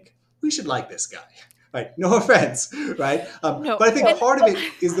and think, we should like this guy. Right? No offense, right? No. But I think part of it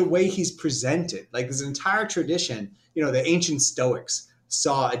is the way he's presented. This entire tradition, the ancient Stoics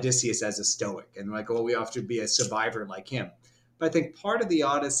saw Odysseus as a Stoic and we have to be a survivor like him. But I think part of the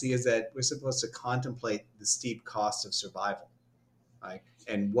Odyssey is that we're supposed to contemplate the steep cost of survival, right?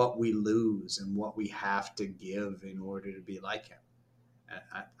 And what we lose and what we have to give in order to be like him. And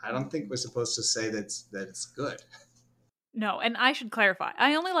I don't think we're supposed to say that it's good. No, and I should clarify.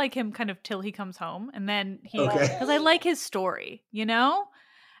 I only like him kind of till he comes home, and then Okay. because I like his story, you know?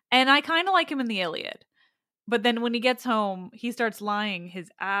 And I kind of like him in the Iliad. But then when he gets home, he starts lying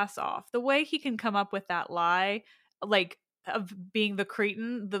his ass off. The way he can come up with that lie, like of being the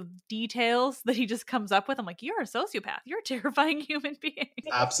cretin, the details that he just comes up with, I'm like, you're a sociopath. You're a terrifying human being.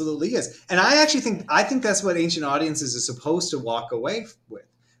 Absolutely is. And I actually think that's what ancient audiences are supposed to walk away with,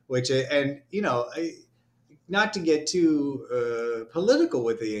 which, and you know, not to get too political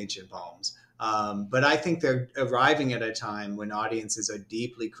with the ancient poems, but I think they're arriving at a time when audiences are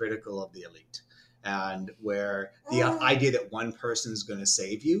deeply critical of the elite, and where the idea that one person is going to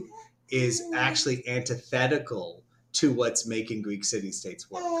save you is actually antithetical to what's making Greek city-states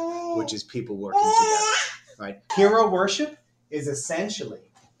work, which is people working together, right? Hero worship is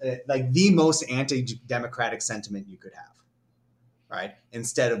essentially like the most anti-democratic sentiment you could have, right?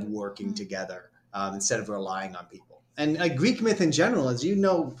 Instead of working together, instead of relying on people. And Greek myth in general, as you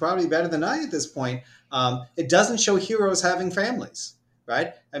know probably better than I at this point, it doesn't show heroes having families,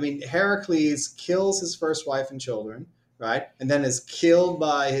 right? I mean, Heracles kills his first wife and children, right? And then is killed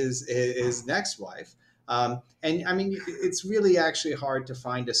by his next wife. And I mean, it's really actually hard to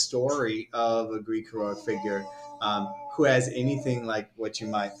find a story of a Greek heroic figure who has anything like what you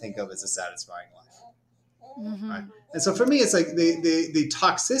might think of as a satisfying life. Mm-hmm. Right? And so for me, it's like the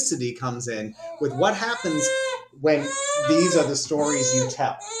toxicity comes in with what happens when these are the stories you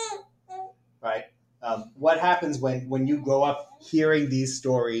tell, right? What happens when you grow up hearing these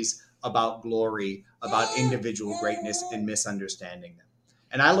stories about glory, about individual greatness, and misunderstanding them.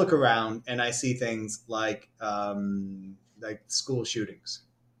 And I look around and I see things like school shootings,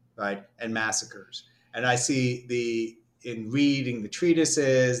 right, and massacres. And I see in reading the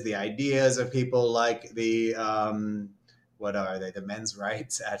treatises, the ideas of people like the what are they? The men's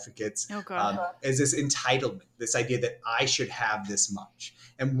rights advocates. Oh, God. Is this entitlement, this idea that I should have this much.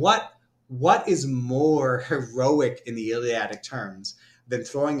 And what is more heroic in the Iliadic terms than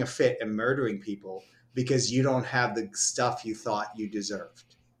throwing a fit and murdering people because you don't have the stuff you thought you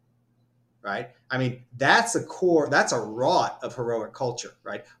deserved, right? I mean, that's a rot of heroic culture,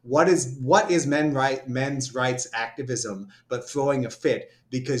 right? What is men's rights activism but throwing a fit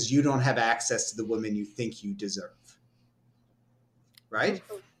because you don't have access to the women you think you deserve, right?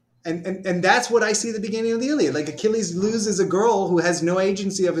 And that's what I see at the beginning of the Iliad. Like Achilles loses a girl who has no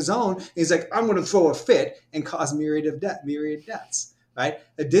agency of his own. And he's like, I'm going to throw a fit and cause myriad deaths. Right?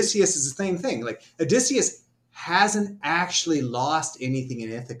 Odysseus is the same thing. Like Odysseus hasn't actually lost anything in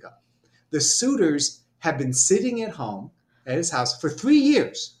Ithaca. The suitors have been sitting at home at his house for 3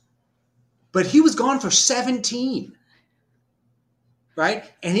 years, but he was gone for 17. Right?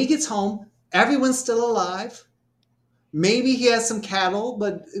 And he gets home, everyone's still alive. Maybe he has some cattle,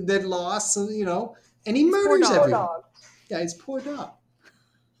 but that lost, so, you know, and he murders everyone. Yeah, his poor dog.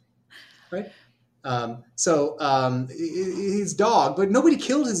 Right? His dog, but nobody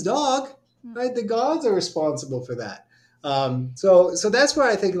killed his dog, right? The gods are responsible for that. So that's where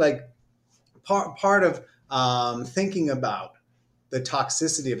I think like part of thinking about the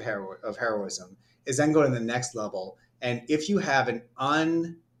toxicity of heroism is then going to the next level. And if you have an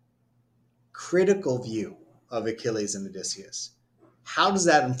uncritical view of Achilles and Odysseus, how does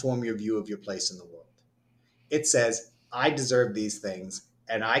that inform your view of your place in the world? It says, I deserve these things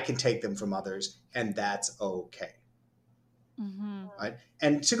and I can take them from others, and that's okay. Mm-hmm. Right?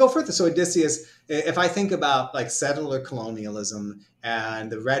 And to go further, so Odysseus, if I think about like settler colonialism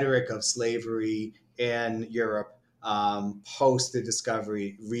and the rhetoric of slavery in Europe post the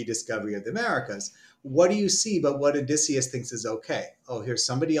rediscovery of the Americas, what do you see but what Odysseus thinks is okay? Oh, here's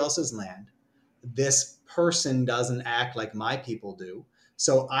somebody else's land. This person doesn't act like my people do,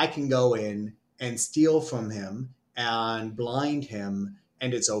 so I can go in and steal from him and blind him,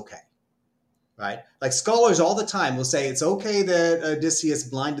 and it's okay. Right? Like scholars all the time will say it's okay that Odysseus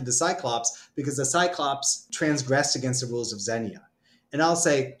blinded the Cyclops because the Cyclops transgressed against the rules of Xenia. And I'll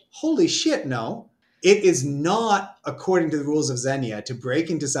say, holy shit, no. It is not according to the rules of Xenia to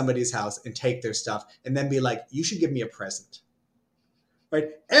break into somebody's house and take their stuff and then be like, you should give me a present. Right?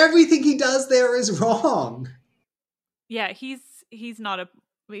 Everything he does there is wrong. Yeah, he's not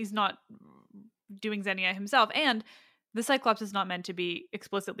doing Xenia himself, and the Cyclops is not meant to be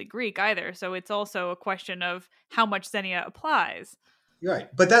explicitly Greek either, so it's also a question of how much Xenia applies. You're right,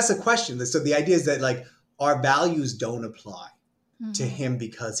 but that's the question. So the idea is that like our values don't apply to him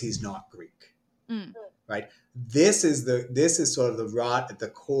because he's not Greek. right? This is sort of the rot at the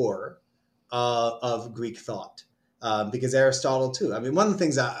core of Greek thought. Because Aristotle too. I mean, one of the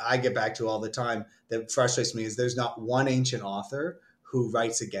things I get back to all the time that frustrates me is there's not one ancient author who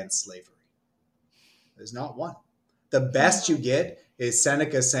writes against slavery. There's not one. The best you get is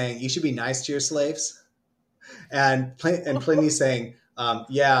Seneca saying you should be nice to your slaves, and Pliny saying,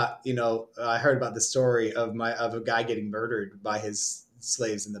 "Yeah, I heard about the story of a guy getting murdered by his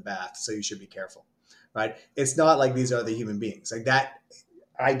slaves in the bath, so you should be careful." Right? It's not like these are other human beings. Like that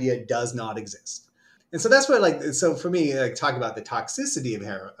idea does not exist. And so that's what, so for me, talk about the toxicity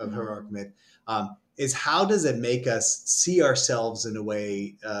of heroic myth is how does it make us see ourselves in a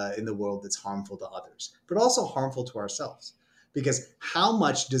way in the world that's harmful to others, but also harmful to ourselves? Because how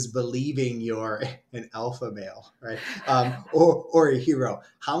much does believing you're an alpha male, right, or a hero,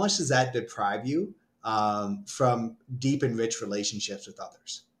 how much does that deprive you from deep and rich relationships with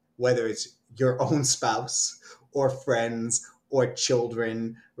others, whether it's your own spouse or friends or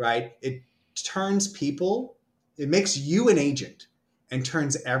children, right? It makes you an agent and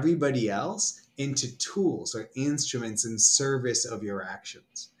turns everybody else into tools or instruments in service of your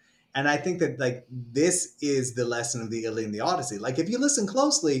actions. And I think that this is the lesson of the Iliad and the Odyssey. Like if you listen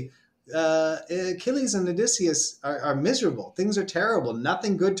closely, Achilles and Odysseus are miserable. Things are terrible.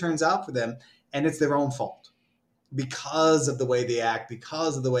 Nothing good turns out for them. And it's their own fault because of the way they act,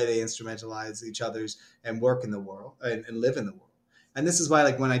 because of the way they instrumentalize each other's and work in the world and live in the world. And this is why,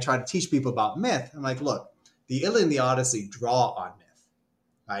 when I try to teach people about myth, I'm like, look, the Iliad and the Odyssey draw on myth,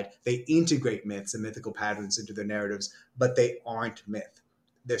 right? They integrate myths and mythical patterns into their narratives, but they aren't myth.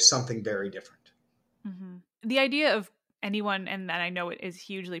 There's something very different. Mm-hmm. The idea of anyone, and that I know it is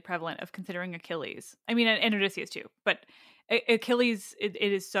hugely prevalent, of considering Achilles. I mean, and Odysseus too, but Achilles, it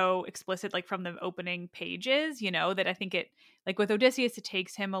is so explicit, from the opening pages, that I think with Odysseus, it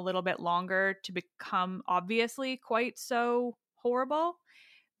takes him a little bit longer to become obviously quite so horrible.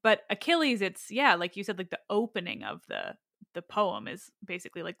 But Achilles, it's, like you said, the opening of the poem is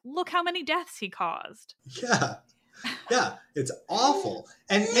basically look how many deaths he caused. Yeah, it's awful.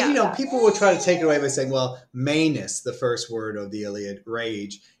 And people will try to take it away by saying, well, Manus, the first word of the Iliad,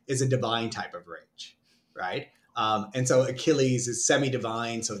 rage, is a divine type of rage, right? And so Achilles is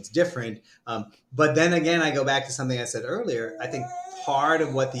semi-divine, so it's different. But then again, I go back to something I said earlier. I think part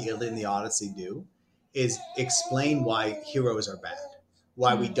of what the Iliad and the Odyssey do is explain why heroes are bad,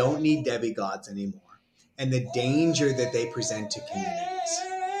 why we don't need demigods anymore, and the danger that they present to communities,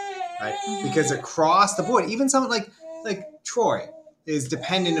 right? Because across the board, even someone like Troy is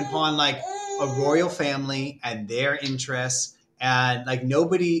dependent upon a royal family and their interests, and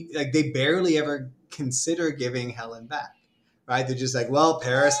nobody, they barely ever consider giving Helen back, right? They're just well,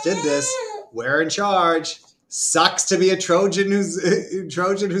 Paris did this, we're in charge. Sucks to be a Trojan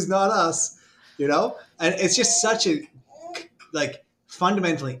who's not us. And it's just such a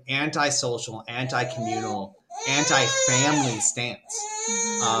fundamentally antisocial, anti-communal, anti-family stance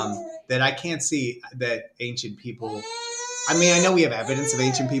that I can't see that ancient people. I mean, I know we have evidence of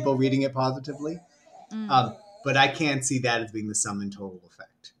ancient people reading it positively, but I can't see that as being the sum and total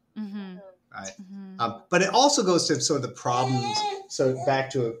effect. Right. But it also goes to sort of the problems. So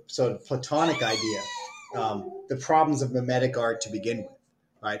back to a sort of Platonic idea, the problems of mimetic art to begin with.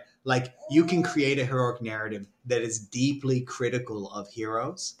 Right? You can create a heroic narrative that is deeply critical of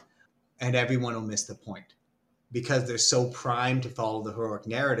heroes, and everyone will miss the point because they're so primed to follow the heroic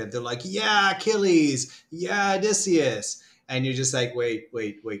narrative. They're yeah, Achilles, yeah, Odysseus. And you're just wait,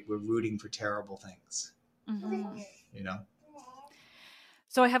 we're rooting for terrible things.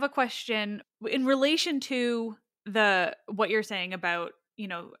 So I have a question in relation to what you're saying about,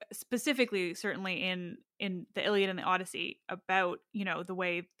 specifically, certainly in the Iliad and the Odyssey, about, the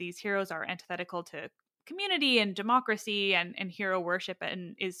way these heroes are antithetical to community and democracy and hero worship,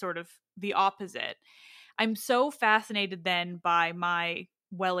 and is sort of the opposite. I'm so fascinated then by my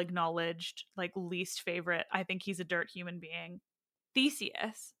well-acknowledged, least favorite, I think he's a dirt human being,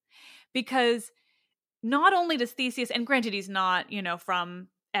 Theseus. Because not only does Theseus, and granted he's not, from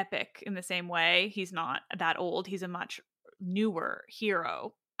epic in the same way, he's not that old, he's a much newer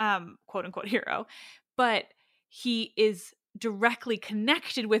hero, quote unquote hero, but he is directly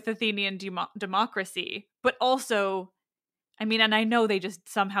connected with Athenian democracy, but also, I mean, and I know they just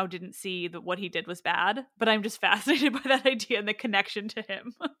somehow didn't see that what he did was bad, but I'm just fascinated by that idea and the connection to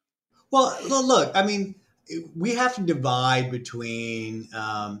him. Well, look, I mean, we have to divide between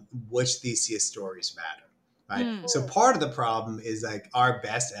which Theseus stories matter, right? So part of the problem is our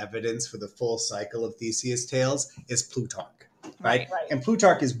best evidence for the full cycle of Theseus tales is Plutarch, right? And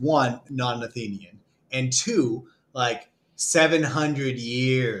Plutarch is one, not an Athenian, and two, 700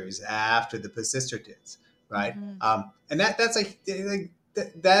 years after the Pisistrates, right? And that's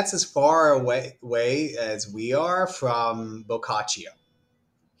that's as far away as we are from Boccaccio,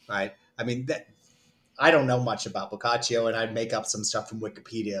 right? I mean, I don't know much about Boccaccio, and I'd make up some stuff from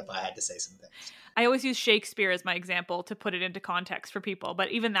Wikipedia if I had to say some things. I always use Shakespeare as my example to put it into context for people, but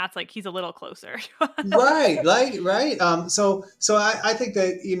even that's like he's a little closer. Right. So I think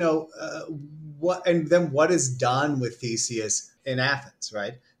that what is done with Theseus in Athens,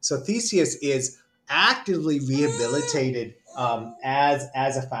 right? So Theseus is actively rehabilitated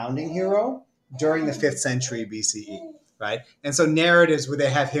as a founding hero during the 5th century BCE. Right. And so narratives where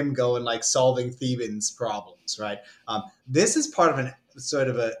they have him go and like solving Thebans problems. Right. This is part of an sort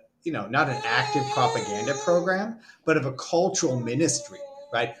of a, not an active propaganda program, but of a cultural ministry.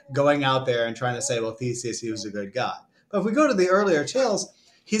 Right. Going out there and trying to say, well, Theseus, he was a good guy. But if we go to the earlier tales,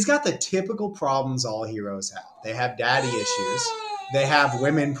 he's got the typical problems all heroes have. They have daddy issues. They have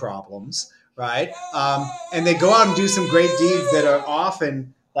women problems. Right. And they go out and do some great deeds that are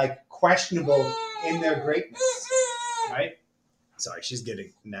often like questionable in their greatness. Right. Sorry, she's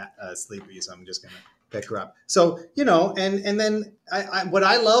getting sleepy, so I'm just going to pick her up. So, and then what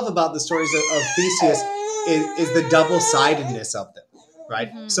I love about the stories of Theseus is the double-sidedness of them, right?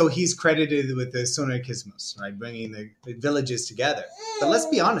 Mm-hmm. So he's credited with the Sonerkismos, right, bringing the villages together. But let's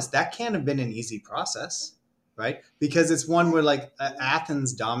be honest, that can't have been an easy process, right? Because it's one where like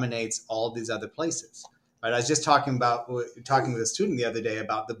Athens dominates all these other places, right? I was just talking with a student the other day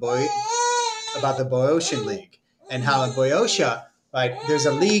about the Boeotian League. And how in Boeotia, right, there's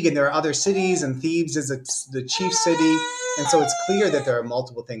a league and there are other cities, and Thebes is the chief city. And so it's clear that there are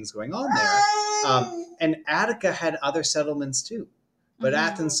multiple things going on there. And Attica had other settlements too, but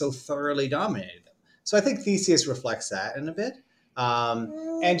Athens so thoroughly dominated them. So I think Theseus reflects that in a bit.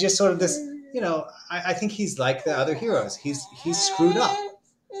 And just sort of this, I think he's like the other heroes. He's screwed up,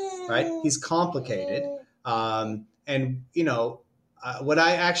 right? He's complicated. What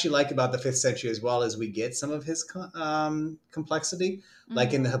I actually like about the 5th century as well is we get some of his complexity,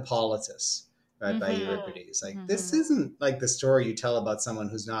 like in the Hippolytus, right, by Euripides. Like this isn't like the story you tell about someone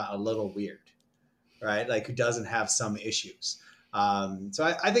who's not a little weird, right? Like who doesn't have some issues. So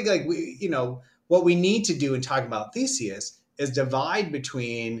I think like what we need to do in talking about Theseus is divide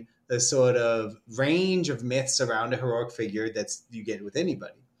between the sort of range of myths around a heroic figure that's you get with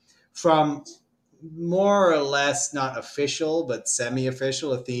anybody, from more or less not official, but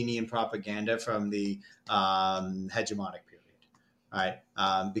semi-official Athenian propaganda from the hegemonic period, right?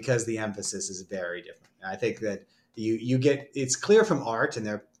 Because the emphasis is very different. I think that you get, it's clear from art, and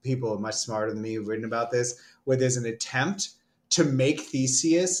there are people much smarter than me who've written about this, where there's an attempt to make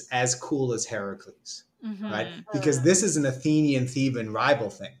Theseus as cool as Heracles, right? Because this is an Athenian Theban rival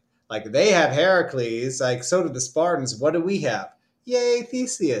thing. Like they have Heracles, like so do the Spartans. What do we have? Yay,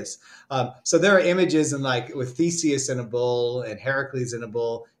 Theseus. So there are images and like with Theseus in a bull and Heracles in a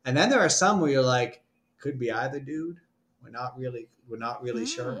bull. And then there are some where you're like, could be either dude. We're not really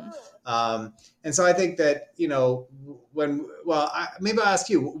sure. And so I think that, maybe I'll ask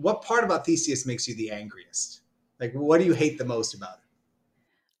you, what part about Theseus makes you the angriest? Like, what do you hate the most about it?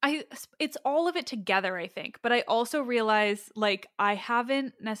 It's all of it together, I think. But I also realize, like, I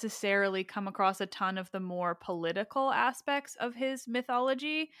haven't necessarily come across a ton of the more political aspects of his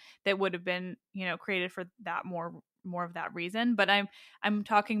mythology that would have been, created for that more of that reason. But I'm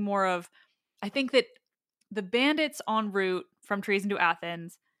talking more of, I think that the bandits en route from Troezen to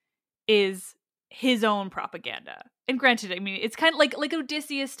Athens is his own propaganda. And granted, I mean, it's kind of like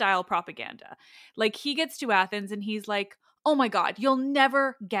Odysseus style propaganda. Like he gets to Athens and he's like, oh my God, you'll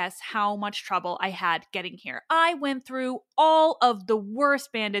never guess how much trouble I had getting here. I went through all of the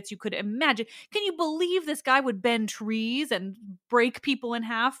worst bandits you could imagine. Can you believe this guy would bend trees and break people in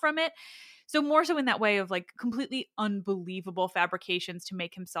half from it? So more so in that way of like completely unbelievable fabrications to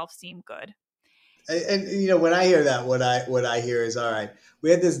make himself seem good. And when I hear that, what I hear is, all right, we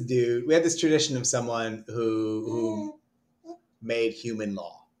had this tradition of someone who made human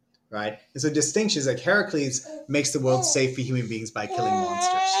law. Right. And so distinctions like Heracles makes the world safe for human beings by killing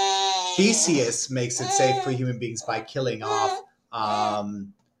monsters. Theseus makes it safe for human beings by killing off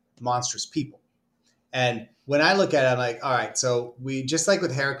monstrous people. And when I look at it, I'm like, all right, so we just like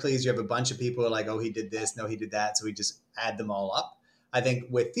with Heracles, you have a bunch of people like, oh, he did this, no, he did that. So we just add them all up. I think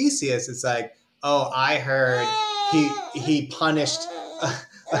with Theseus, it's like, oh, I heard he punished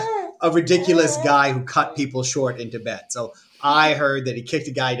a ridiculous guy who cut people short in Tibet. So I heard that he kicked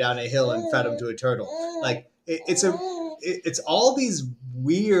a guy down a hill and fed him to a turtle. Like it's all these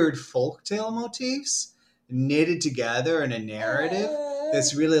weird folktale motifs knitted together in a narrative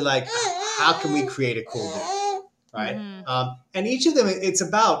that's really like, how can we create a cool dude? right? And each of them, it's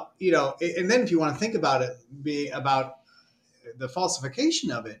about, and then if you want to think about it, be about the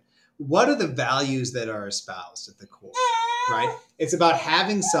falsification of it, what are the values that are espoused at the core, right? It's about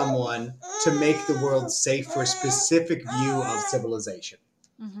having someone to make the world safe for a specific view of civilization,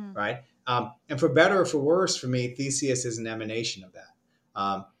 right? And for better or for worse, for me, Theseus is an emanation of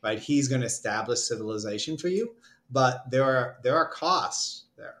that, right? He's going to establish civilization for you, but there are costs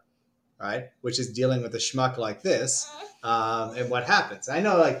there, right? Which is dealing with a schmuck like this, and what happens. I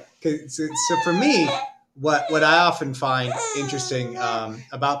know, so for me, what I often find interesting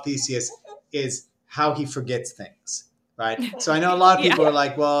about Theseus is how he forgets things, right? So I know a lot of people are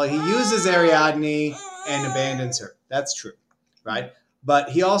like, well, he uses Ariadne and abandons her. That's true, right? But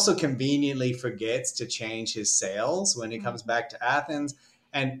he also conveniently forgets to change his sails when he comes back to Athens.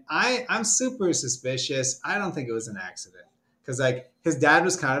 And I'm super suspicious. I don't think it was an accident, because his dad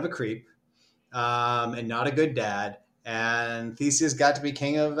was kind of a creep and not a good dad. And Theseus got to be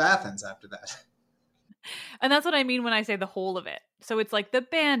king of Athens after that. And that's what I mean when I say the whole of it. So it's like the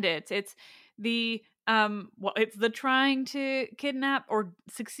bandits, it's the it's the trying to kidnap or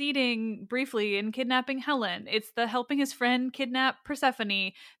succeeding briefly in kidnapping Helen. It's the helping his friend kidnap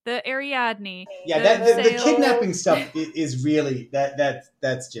Persephone, the Ariadne. Yeah, the kidnapping stuff is really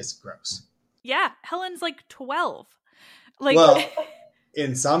that's just gross. Yeah, Helen's like 12. Well,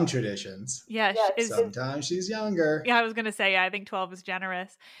 in some traditions. Yeah. Sometimes she's younger. Yeah, I was going to say, I think 12 is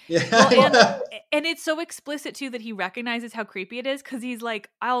generous. Yeah. Well, and it's so explicit, too, that he recognizes how creepy it is, because he's like,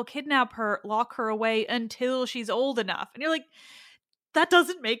 I'll kidnap her, lock her away until she's old enough. And you're like, that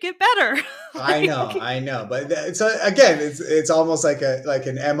doesn't make it better. I know. But so again, it's almost like an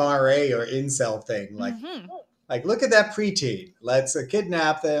MRA or incel thing. Like, look at that preteen. Let's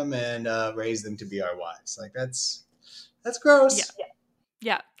kidnap them and raise them to be our wives. Like, that's gross.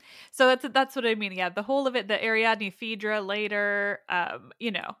 Yeah. So that's what I mean. Yeah, the whole of it, the Ariadne Phaedra later,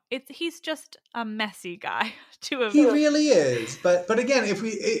 he's just a messy guy. He really is. But again,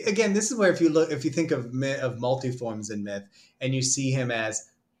 this is where if you think of multiforms in myth, and you see him as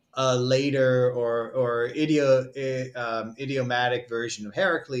a later or idiomatic version of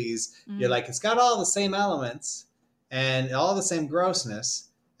Heracles, you're like, it's got all the same elements and all the same grossness.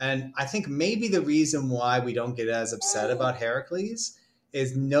 And I think maybe the reason why we don't get as upset about Heracles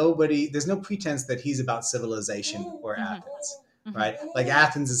is there's no pretense that he's about civilization or Athens, right? Like,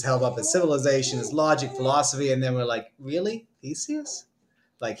 Athens is held up as civilization, as logic, philosophy, and then we're like, really? Theseus?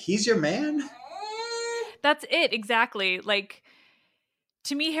 Like, he's your man? That's it, exactly. Like,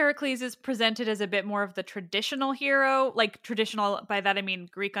 to me, Heracles is presented as a bit more of the traditional hero. Like, traditional, by that I mean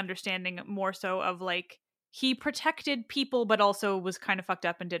Greek understanding more so of, like, he protected people, but also was kind of fucked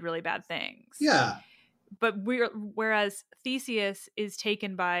up and did really bad things. Yeah. But whereas Theseus is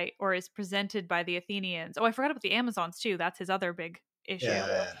taken by, or is presented by the Athenians. Oh, I forgot about the Amazons too. That's his other big issue.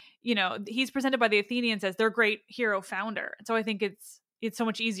 Yeah. He's presented by the Athenians as their great hero founder. And so I think it's so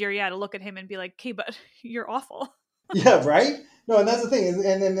much easier, to look at him and be like, okay, but you're awful. Yeah, right? No, and that's the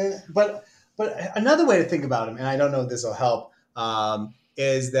thing. But another way to think about him, and I don't know if this will help,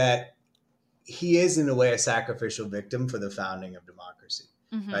 is that he is in a way a sacrificial victim for the founding of democracy.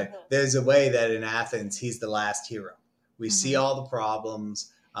 Right? There's a way that in Athens, he's the last hero. We see all the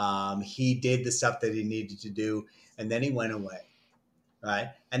problems. He did the stuff that he needed to do, and then he went away. Right?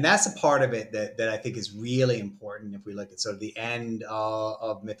 And that's a part of it that I think is really important if we look at sort of the end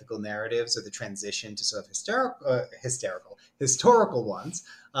of mythical narratives, or the transition to sort of historical ones,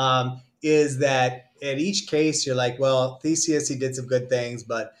 is that at each case you're like, well, Theseus, he did some good things,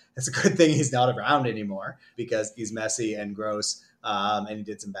 but it's a good thing he's not around anymore because he's messy and gross. And he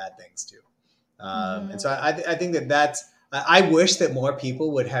did some bad things too. And so I think I wish that more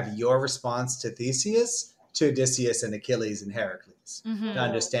people would have your response to Theseus, to Odysseus and Achilles and Heracles, to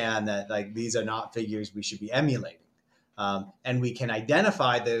understand that, like, these are not figures we should be emulating. And we can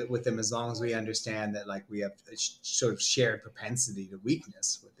identify with them as long as we understand that, like, we have a sort of shared propensity to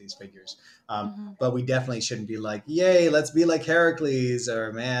weakness with these figures. But we definitely shouldn't be like, yay, let's be like Heracles,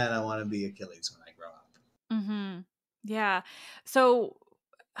 or man, I want to be Achilles when I grow up. Yeah. So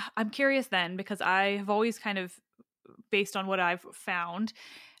I'm curious then, because I have always kind of, based on what I've found,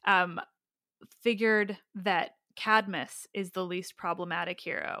 figured that Cadmus is the least problematic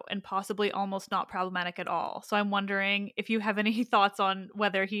hero, and possibly almost not problematic at all. So I'm wondering if you have any thoughts on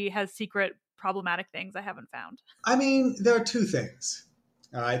whether he has secret problematic things I haven't found. I mean, there are two things.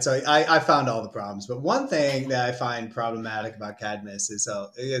 All right, so I found all the problems, but one thing that I find problematic about Cadmus is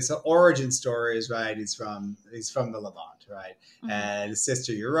it's an origin stories, right? He's from the Levant, right? And his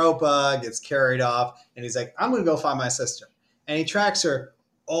sister Europa gets carried off, and he's like, I'm going to go find my sister, and he tracks her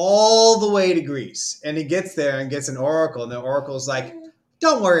all the way to Greece. And he gets there and gets an oracle. And the oracle's like,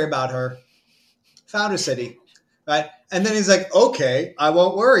 don't worry about her. Found her city. Right? And then he's like, okay, I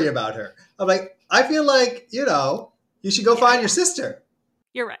won't worry about her. I'm like, I feel like, you should go find your sister.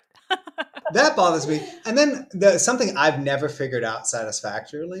 You're right. That bothers me. And then something I've never figured out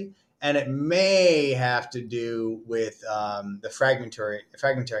satisfactorily, and it may have to do with the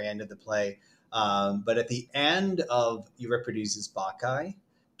fragmentary end of the play. But at the end of Euripides' Bacchae,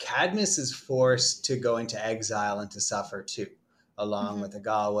 Cadmus is forced to go into exile and to suffer too, along with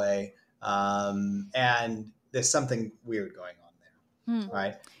Agawe. And there's something weird going on there,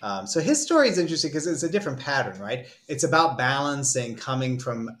 right? So his story is interesting because it's a different pattern, right? It's about balancing coming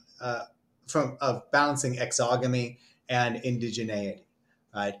from balancing exogamy and indigeneity,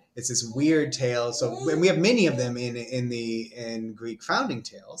 right? It's this weird tale. So and we have many of them in Greek founding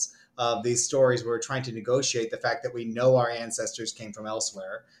tales of these stories where we're trying to negotiate the fact that we know our ancestors came from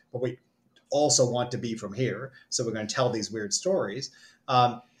elsewhere, but we also want to be from here. So we're going to tell these weird stories.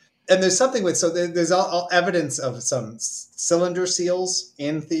 And there's something there's all evidence of some cylinder seals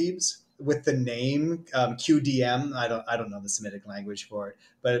in Thebes with the name QDM. I don't know the Semitic language for it,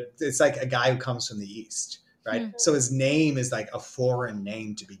 but it's like a guy who comes from the East, right? Mm-hmm. So his name is like a foreign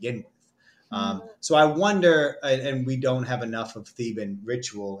name to begin with. So I wonder, and we don't have enough of Theban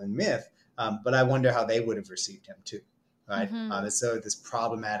ritual and myth, but I wonder how they would have received him too, right? So this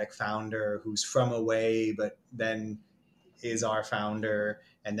problematic founder who's from away, but then is our founder,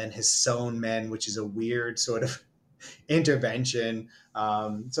 and then his sewn men, which is a weird sort of intervention.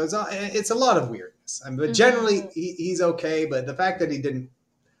 So it's a lot of weirdness. But generally he's okay. But the fact that he didn't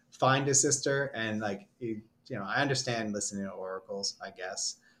find his sister, and I understand listening to oracles, I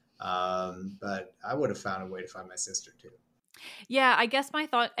guess. But I would have found a way to find my sister too. Yeah, I guess my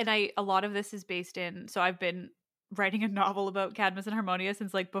thought, and a lot of this is based in, so I've been writing a novel about Cadmus and Harmonia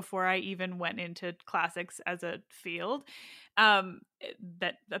since before I even went into classics as a field,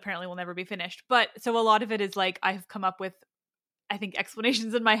 that apparently will never be finished. But so a lot of it is I've come up with, I think,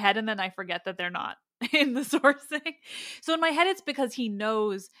 explanations in my head, and then I forget that they're not in the sourcing. So in my head, it's because he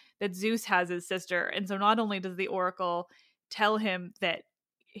knows that Zeus has his sister. And so not only does the oracle tell him that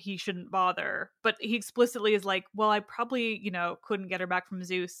he shouldn't bother, but he explicitly is like, well, I probably, couldn't get her back from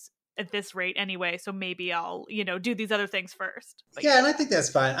Zeus at this rate anyway, so maybe I'll do these other things first. But and I think that's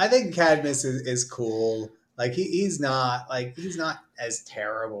fine. I think Cadmus is cool. He's not as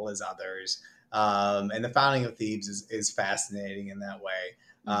terrible as others, and the founding of Thebes is fascinating in that way.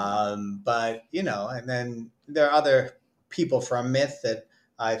 But and then there are other people from myth that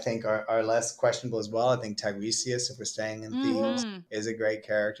I think are less questionable as well. I think Tiresias, if we're staying in Thebes, is a great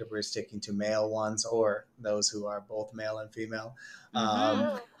character. If we're sticking to male ones or those who are both male and female.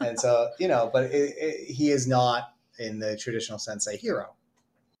 And so, but he is not in the traditional sense a hero.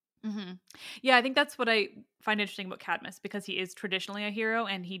 Yeah, I think that's what I find interesting about Cadmus, because he is traditionally a hero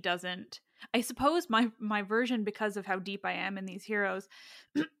and he doesn't, I suppose my version, because of how deep I am in these heroes,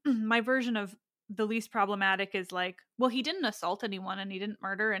 my version of the least problematic is well, he didn't assault anyone and he didn't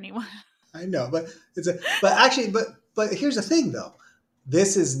murder anyone. I know, but but here's the thing though.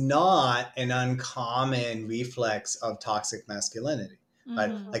 This is not an uncommon reflex of toxic masculinity,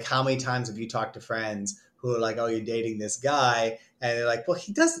 right? How many times have you talked to friends who are like, oh, you're dating this guy, and they're like, well,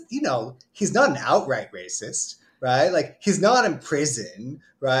 he doesn't, he's not an outright racist, right? He's not in prison,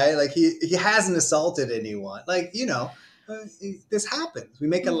 right? He hasn't assaulted anyone, this happens. We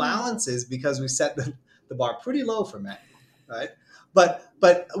make allowances because we set the bar pretty low for men, right? But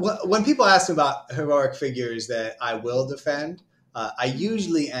when people ask me about heroic figures that I will defend, I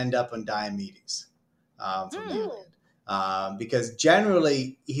usually end up on Diomedes from the Iliad, because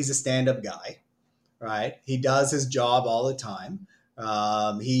generally he's a stand-up guy, right? He does his job all the time.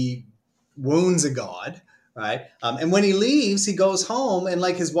 He wounds a god, right? And when he leaves, he goes home and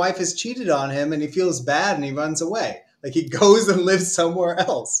his wife has cheated on him and he feels bad and he runs away. He goes and lives somewhere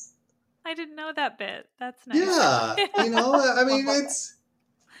else. I didn't know that bit. That's nice. Yeah. I mean,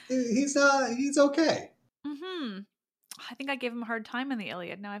 he's okay. I think I gave him a hard time in the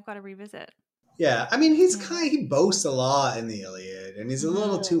Iliad. Now I've got to revisit. Yeah. I mean, he boasts a lot in the Iliad, and he's a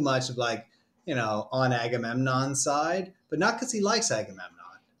little too much of on Agamemnon's side, but not because he likes Agamemnon,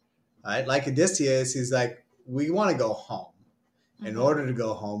 right? Like Odysseus, he's we want to go home. In order to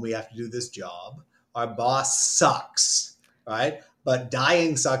go home, we have to do this job. Our boss sucks, right? But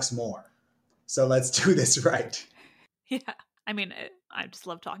dying sucks more. So let's do this right. Yeah. I mean, I just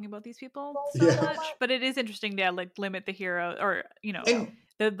love talking about these people so much, but it is interesting to limit the hero, or,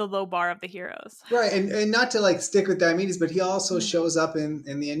 the low bar of the heroes. Right. And not to stick with Diomedes, but he also shows up in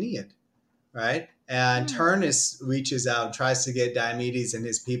the Aeneid, right? And Turnus reaches out and tries to get Diomedes and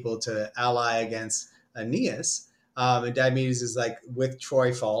his people to ally against Aeneas. And Diomedes is like, with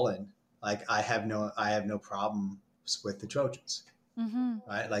Troy fallen, like I have no problems with the Trojans,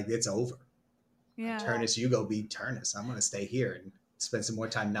 right? Like it's over. Yeah. Like, Turnus, you go beat Turnus. I'm going to stay here and spend some more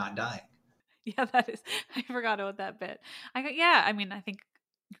time not dying. Yeah, that is. I forgot about that bit. I mean, I think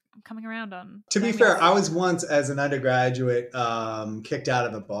I'm coming around on. To be fair, I was once, as an undergraduate, kicked out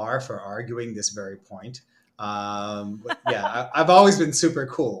of a bar for arguing this very point. I've always been super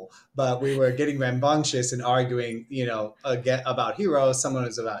cool, but we were getting rambunctious and arguing, again about heroes. Someone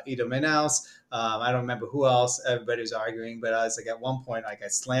was about Idomeneus. I don't remember who else everybody was arguing, but I was like, at one point, like I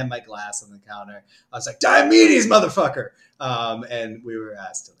slammed my glass on the counter. I was like, Diomedes, motherfucker! And we were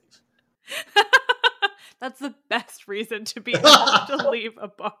asked to leave. That's the best reason to be asked to leave a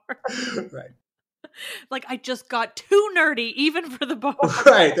bar. Right. Like, I just got too nerdy, even for the bar.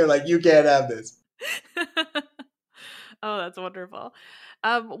 Right. They're like, you can't have this. Oh, that's wonderful.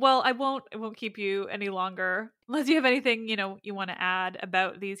 Well, I won't keep you any longer unless you have anything, you want to add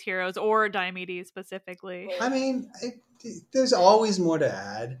about these heroes or Diomedes specifically. I mean, there's always more to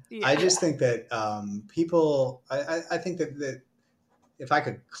add. Yeah. I just think that I think that if I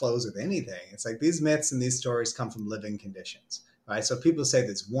could close with anything, it's like these myths and these stories come from living conditions, right? So people say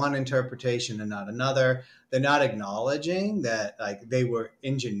there's one interpretation and not another. They're not acknowledging that like they were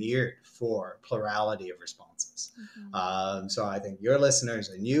engineered for plurality of responses. So I think your listeners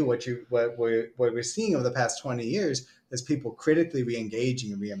and you, what we're seeing over the past 20 years is people critically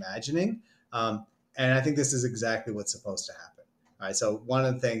re-engaging and reimagining. And I think this is exactly what's supposed to happen. Right. So one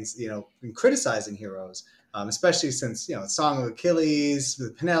of the things, in criticizing heroes, especially since, Song of Achilles,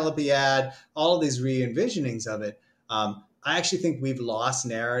 the Penelope ad, all of these re-envisionings of it, I actually think we've lost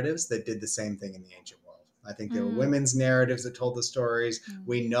narratives that did the same thing in the ancient world. I think there were women's narratives that told the stories.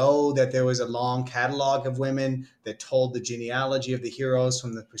 We know that there was a long catalog of women that told the genealogy of the heroes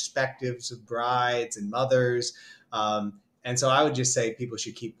from the perspectives of brides and mothers. And so I would just say people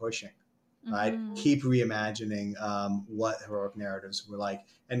should keep pushing. Right? Keep reimagining what heroic narratives were like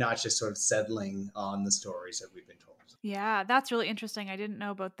and not just sort of settling on the stories that we've been told. Yeah, that's really interesting. I didn't know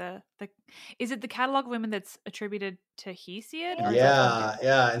about the is it the catalog of women that's attributed to Hesiod?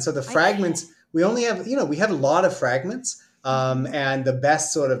 Yeah. And so the fragments, we only have, we have a lot of fragments. And the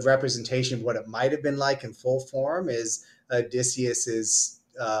best sort of representation of what it might have been like in full form is Odysseus's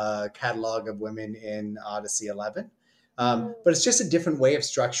catalog of women in Odyssey 11. But it's just a different way of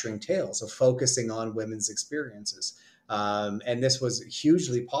structuring tales, of focusing on women's experiences. And this was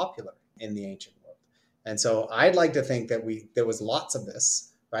hugely popular in the ancient world. And so I'd like to think that there was lots of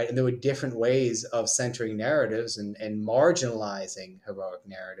this, right? And there were different ways of centering narratives and marginalizing heroic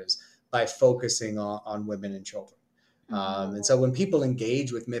narratives by focusing on women and children. And so when people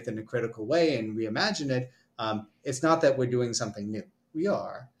engage with myth in a critical way and reimagine it, it's not that we're doing something new. We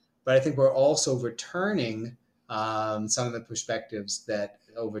are. But I think we're also returning some of the perspectives that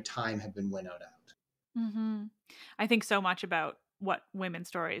over time have been winnowed out. I think so much about what women's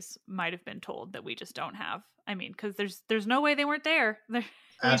stories might have been told that we just don't have. I mean, because there's no way they weren't there.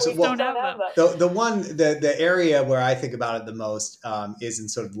 Absolutely. Don't have them. The area where I think about it the most is in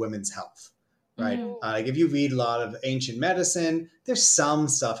sort of women's health, right? Like if you read a lot of ancient medicine, there's some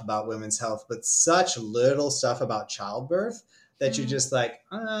stuff about women's health, but such little stuff about childbirth that you're just like,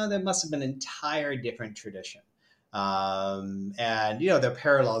 there must have been an entire different tradition. And, there are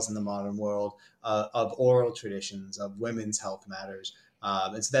parallels in the modern world of oral traditions, of women's health matters.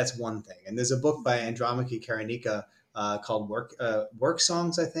 And so that's one thing. And there's a book by Andromache Karenika called Work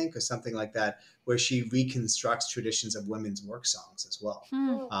Songs, I think, or something like that, where she reconstructs traditions of women's work songs as well.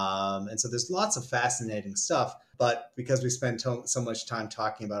 And so there's lots of fascinating stuff. But because we spend so much time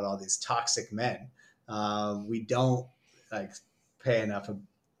talking about all these toxic men, we don't pay enough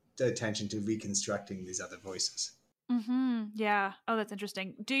attention to reconstructing these other voices. Yeah. Oh, that's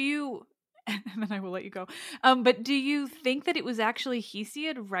interesting. Do you, and then I will let you go. But do you think that it was actually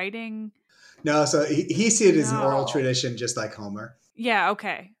Hesiod writing? No, so Hesiod is an oral tradition just like Homer. Yeah,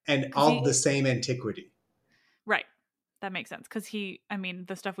 okay. And of the same antiquity. Right. That makes sense. Because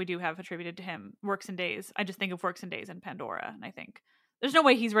the stuff we do have attributed to him, Works and Days. I just think of Works and Days and Pandora, and I think there's no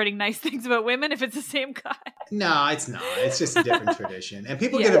way he's writing nice things about women if it's the same guy. No, it's not. It's just a different tradition. And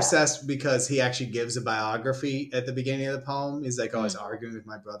people get obsessed because he actually gives a biography at the beginning of the poem. He's like, I was arguing with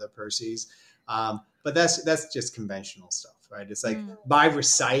my brother Perseus. But that's just conventional stuff, right? It's like by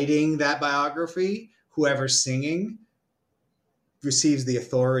reciting that biography, whoever's singing receives the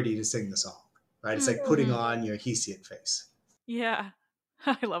authority to sing the song, right? It's like putting on your Hesiod face. Yeah.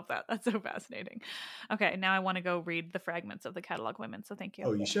 I love that. That's so fascinating. Okay, now I want to go read the fragments of the Catalog Women, so thank you.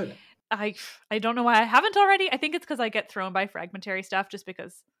 Oh, you should. I don't know why I haven't already. I think it's because I get thrown by fragmentary stuff just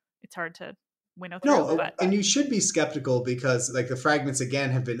because it's hard to winnow through. No, and you should be skeptical because like the fragments, again,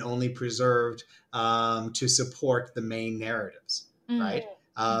 have been only preserved to support the main narratives, right?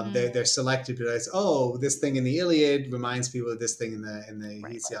 They're selected because, this thing in the Iliad reminds people of this thing in the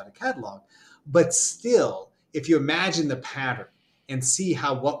Hesiodic catalog. But still, if you imagine the pattern and see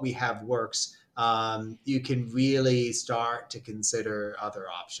how what we have works, you can really start to consider other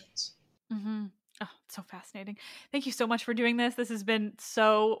options. Mm-hmm. Oh, it's so fascinating. Thank you so much for doing this. This has been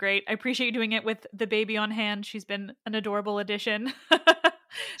so great. I appreciate you doing it with the baby on hand. She's been an adorable addition.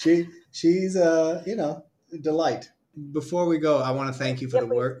 She's a delight. Before we go, I want to thank you for the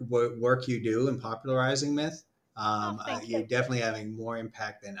work you do in popularizing myth. You're definitely having more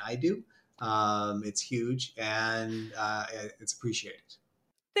impact than I do. It's huge and it's appreciated.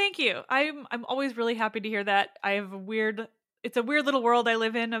 Thank you. I'm always really happy to hear that. It's a weird little world I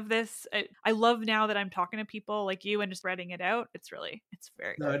live in of this. I love now that I'm talking to people like you and just spreading it out. It's very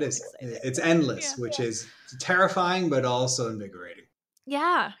No, it is. It's endless, which is terrifying, but also invigorating.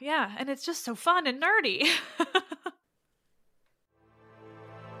 Yeah. And it's just so fun and nerdy.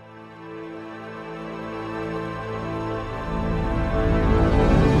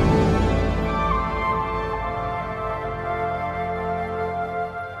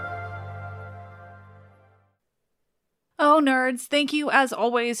 Oh, nerds, thank you as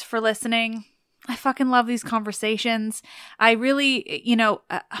always for listening. I fucking love these conversations. I really,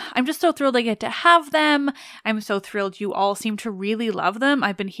 I'm just so thrilled I get to have them. I'm so thrilled you all seem to really love them.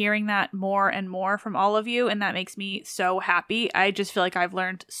 I've been hearing that more and more from all of you, and that makes me so happy. I just feel like I've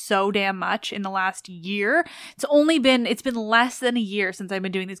learned so damn much in the last year. It's been less than a year since I've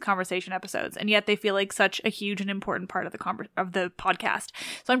been doing these conversation episodes, and yet they feel like such a huge and important part of the podcast.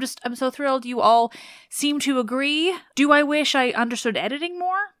 So I'm so thrilled you all seem to agree. Do I wish I understood editing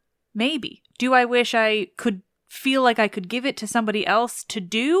more? Maybe. Do I wish I could feel like I could give it to somebody else to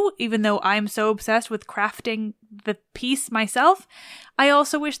do, even though I'm so obsessed with crafting the piece myself? I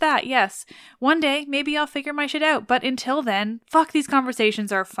also wish that, yes. One day, maybe I'll figure my shit out. But until then, fuck, these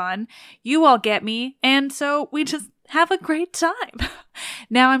conversations are fun. You all get me. And so we just have a great time.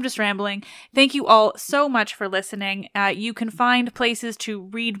 Now I'm just rambling. Thank you all so much for listening. You can find places to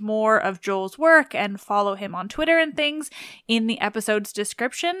read more of Joel's work and follow him on Twitter and things in the episode's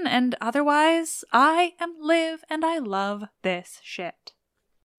description. And otherwise, I am Liv and I love this shit.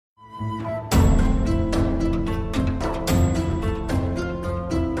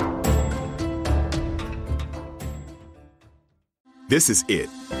 This is it.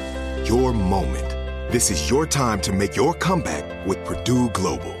 Your moment. This is your time to make your comeback with Purdue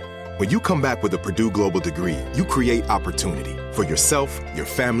Global. When you come back with a Purdue Global degree, you create opportunity for yourself, your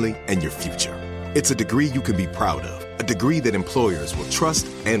family, and your future. It's a degree you can be proud of, a degree that employers will trust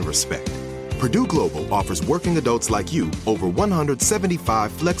and respect. Purdue Global offers working adults like you over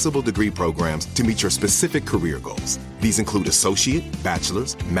 175 flexible degree programs to meet your specific career goals. These include associate,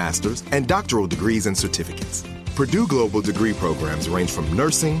 bachelor's, master's, and doctoral degrees and certificates. Purdue Global degree programs range from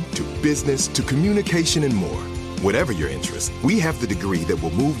nursing to business to communication and more. Whatever your interest, we have the degree that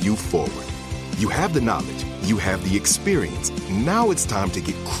will move you forward. You have the knowledge, you have the experience. Now it's time to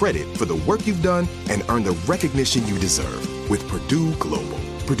get credit for the work you've done and earn the recognition you deserve with Purdue Global,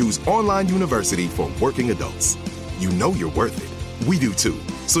 Purdue's online university for working adults. You know you're worth it. We do too.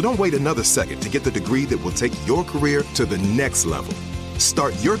 So don't wait another second to get the degree that will take your career to the next level.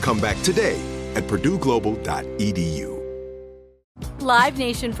 Start your comeback today at purdueglobal.edu. Live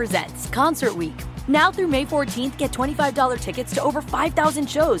Nation presents Concert Week. Now through May 14th, get $25 tickets to over 5,000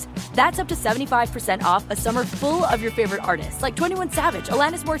 shows. That's up to 75% off a summer full of your favorite artists like 21 Savage,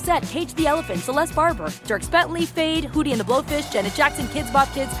 Alanis Morissette, Cage the Elephant, Celeste Barber, Dierks Bentley, Fade, Hootie and the Blowfish, Janet Jackson, Kids Bop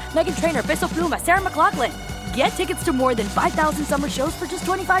Kids, Meghan Trainor, Peso Pluma, Sarah McLachlan. Get tickets to more than 5,000 summer shows for just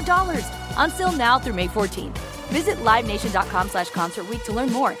 $25. Until now through May 14th. Visit LiveNation.com/Concert Week to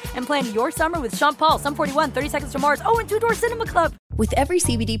learn more and plan your summer with Sean Paul, Sum 41, 30 Seconds to Mars, and Two Door Cinema Club. With every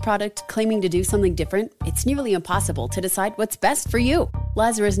CBD product claiming to do something different, it's nearly impossible to decide what's best for you.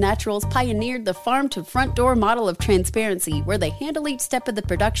 Lazarus Naturals pioneered the farm-to-front-door model of transparency, where they handle each step of the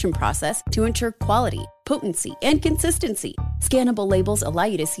production process to ensure quality, potency, and consistency. Scannable labels allow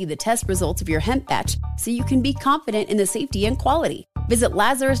you to see the test results of your hemp batch, so you can be confident in the safety and quality. Visit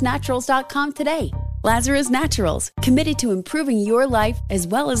LazarusNaturals.com today. Lazarus Naturals, committed to improving your life as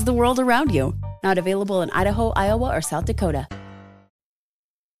well as the world around you. Not available in Idaho, Iowa, or South Dakota.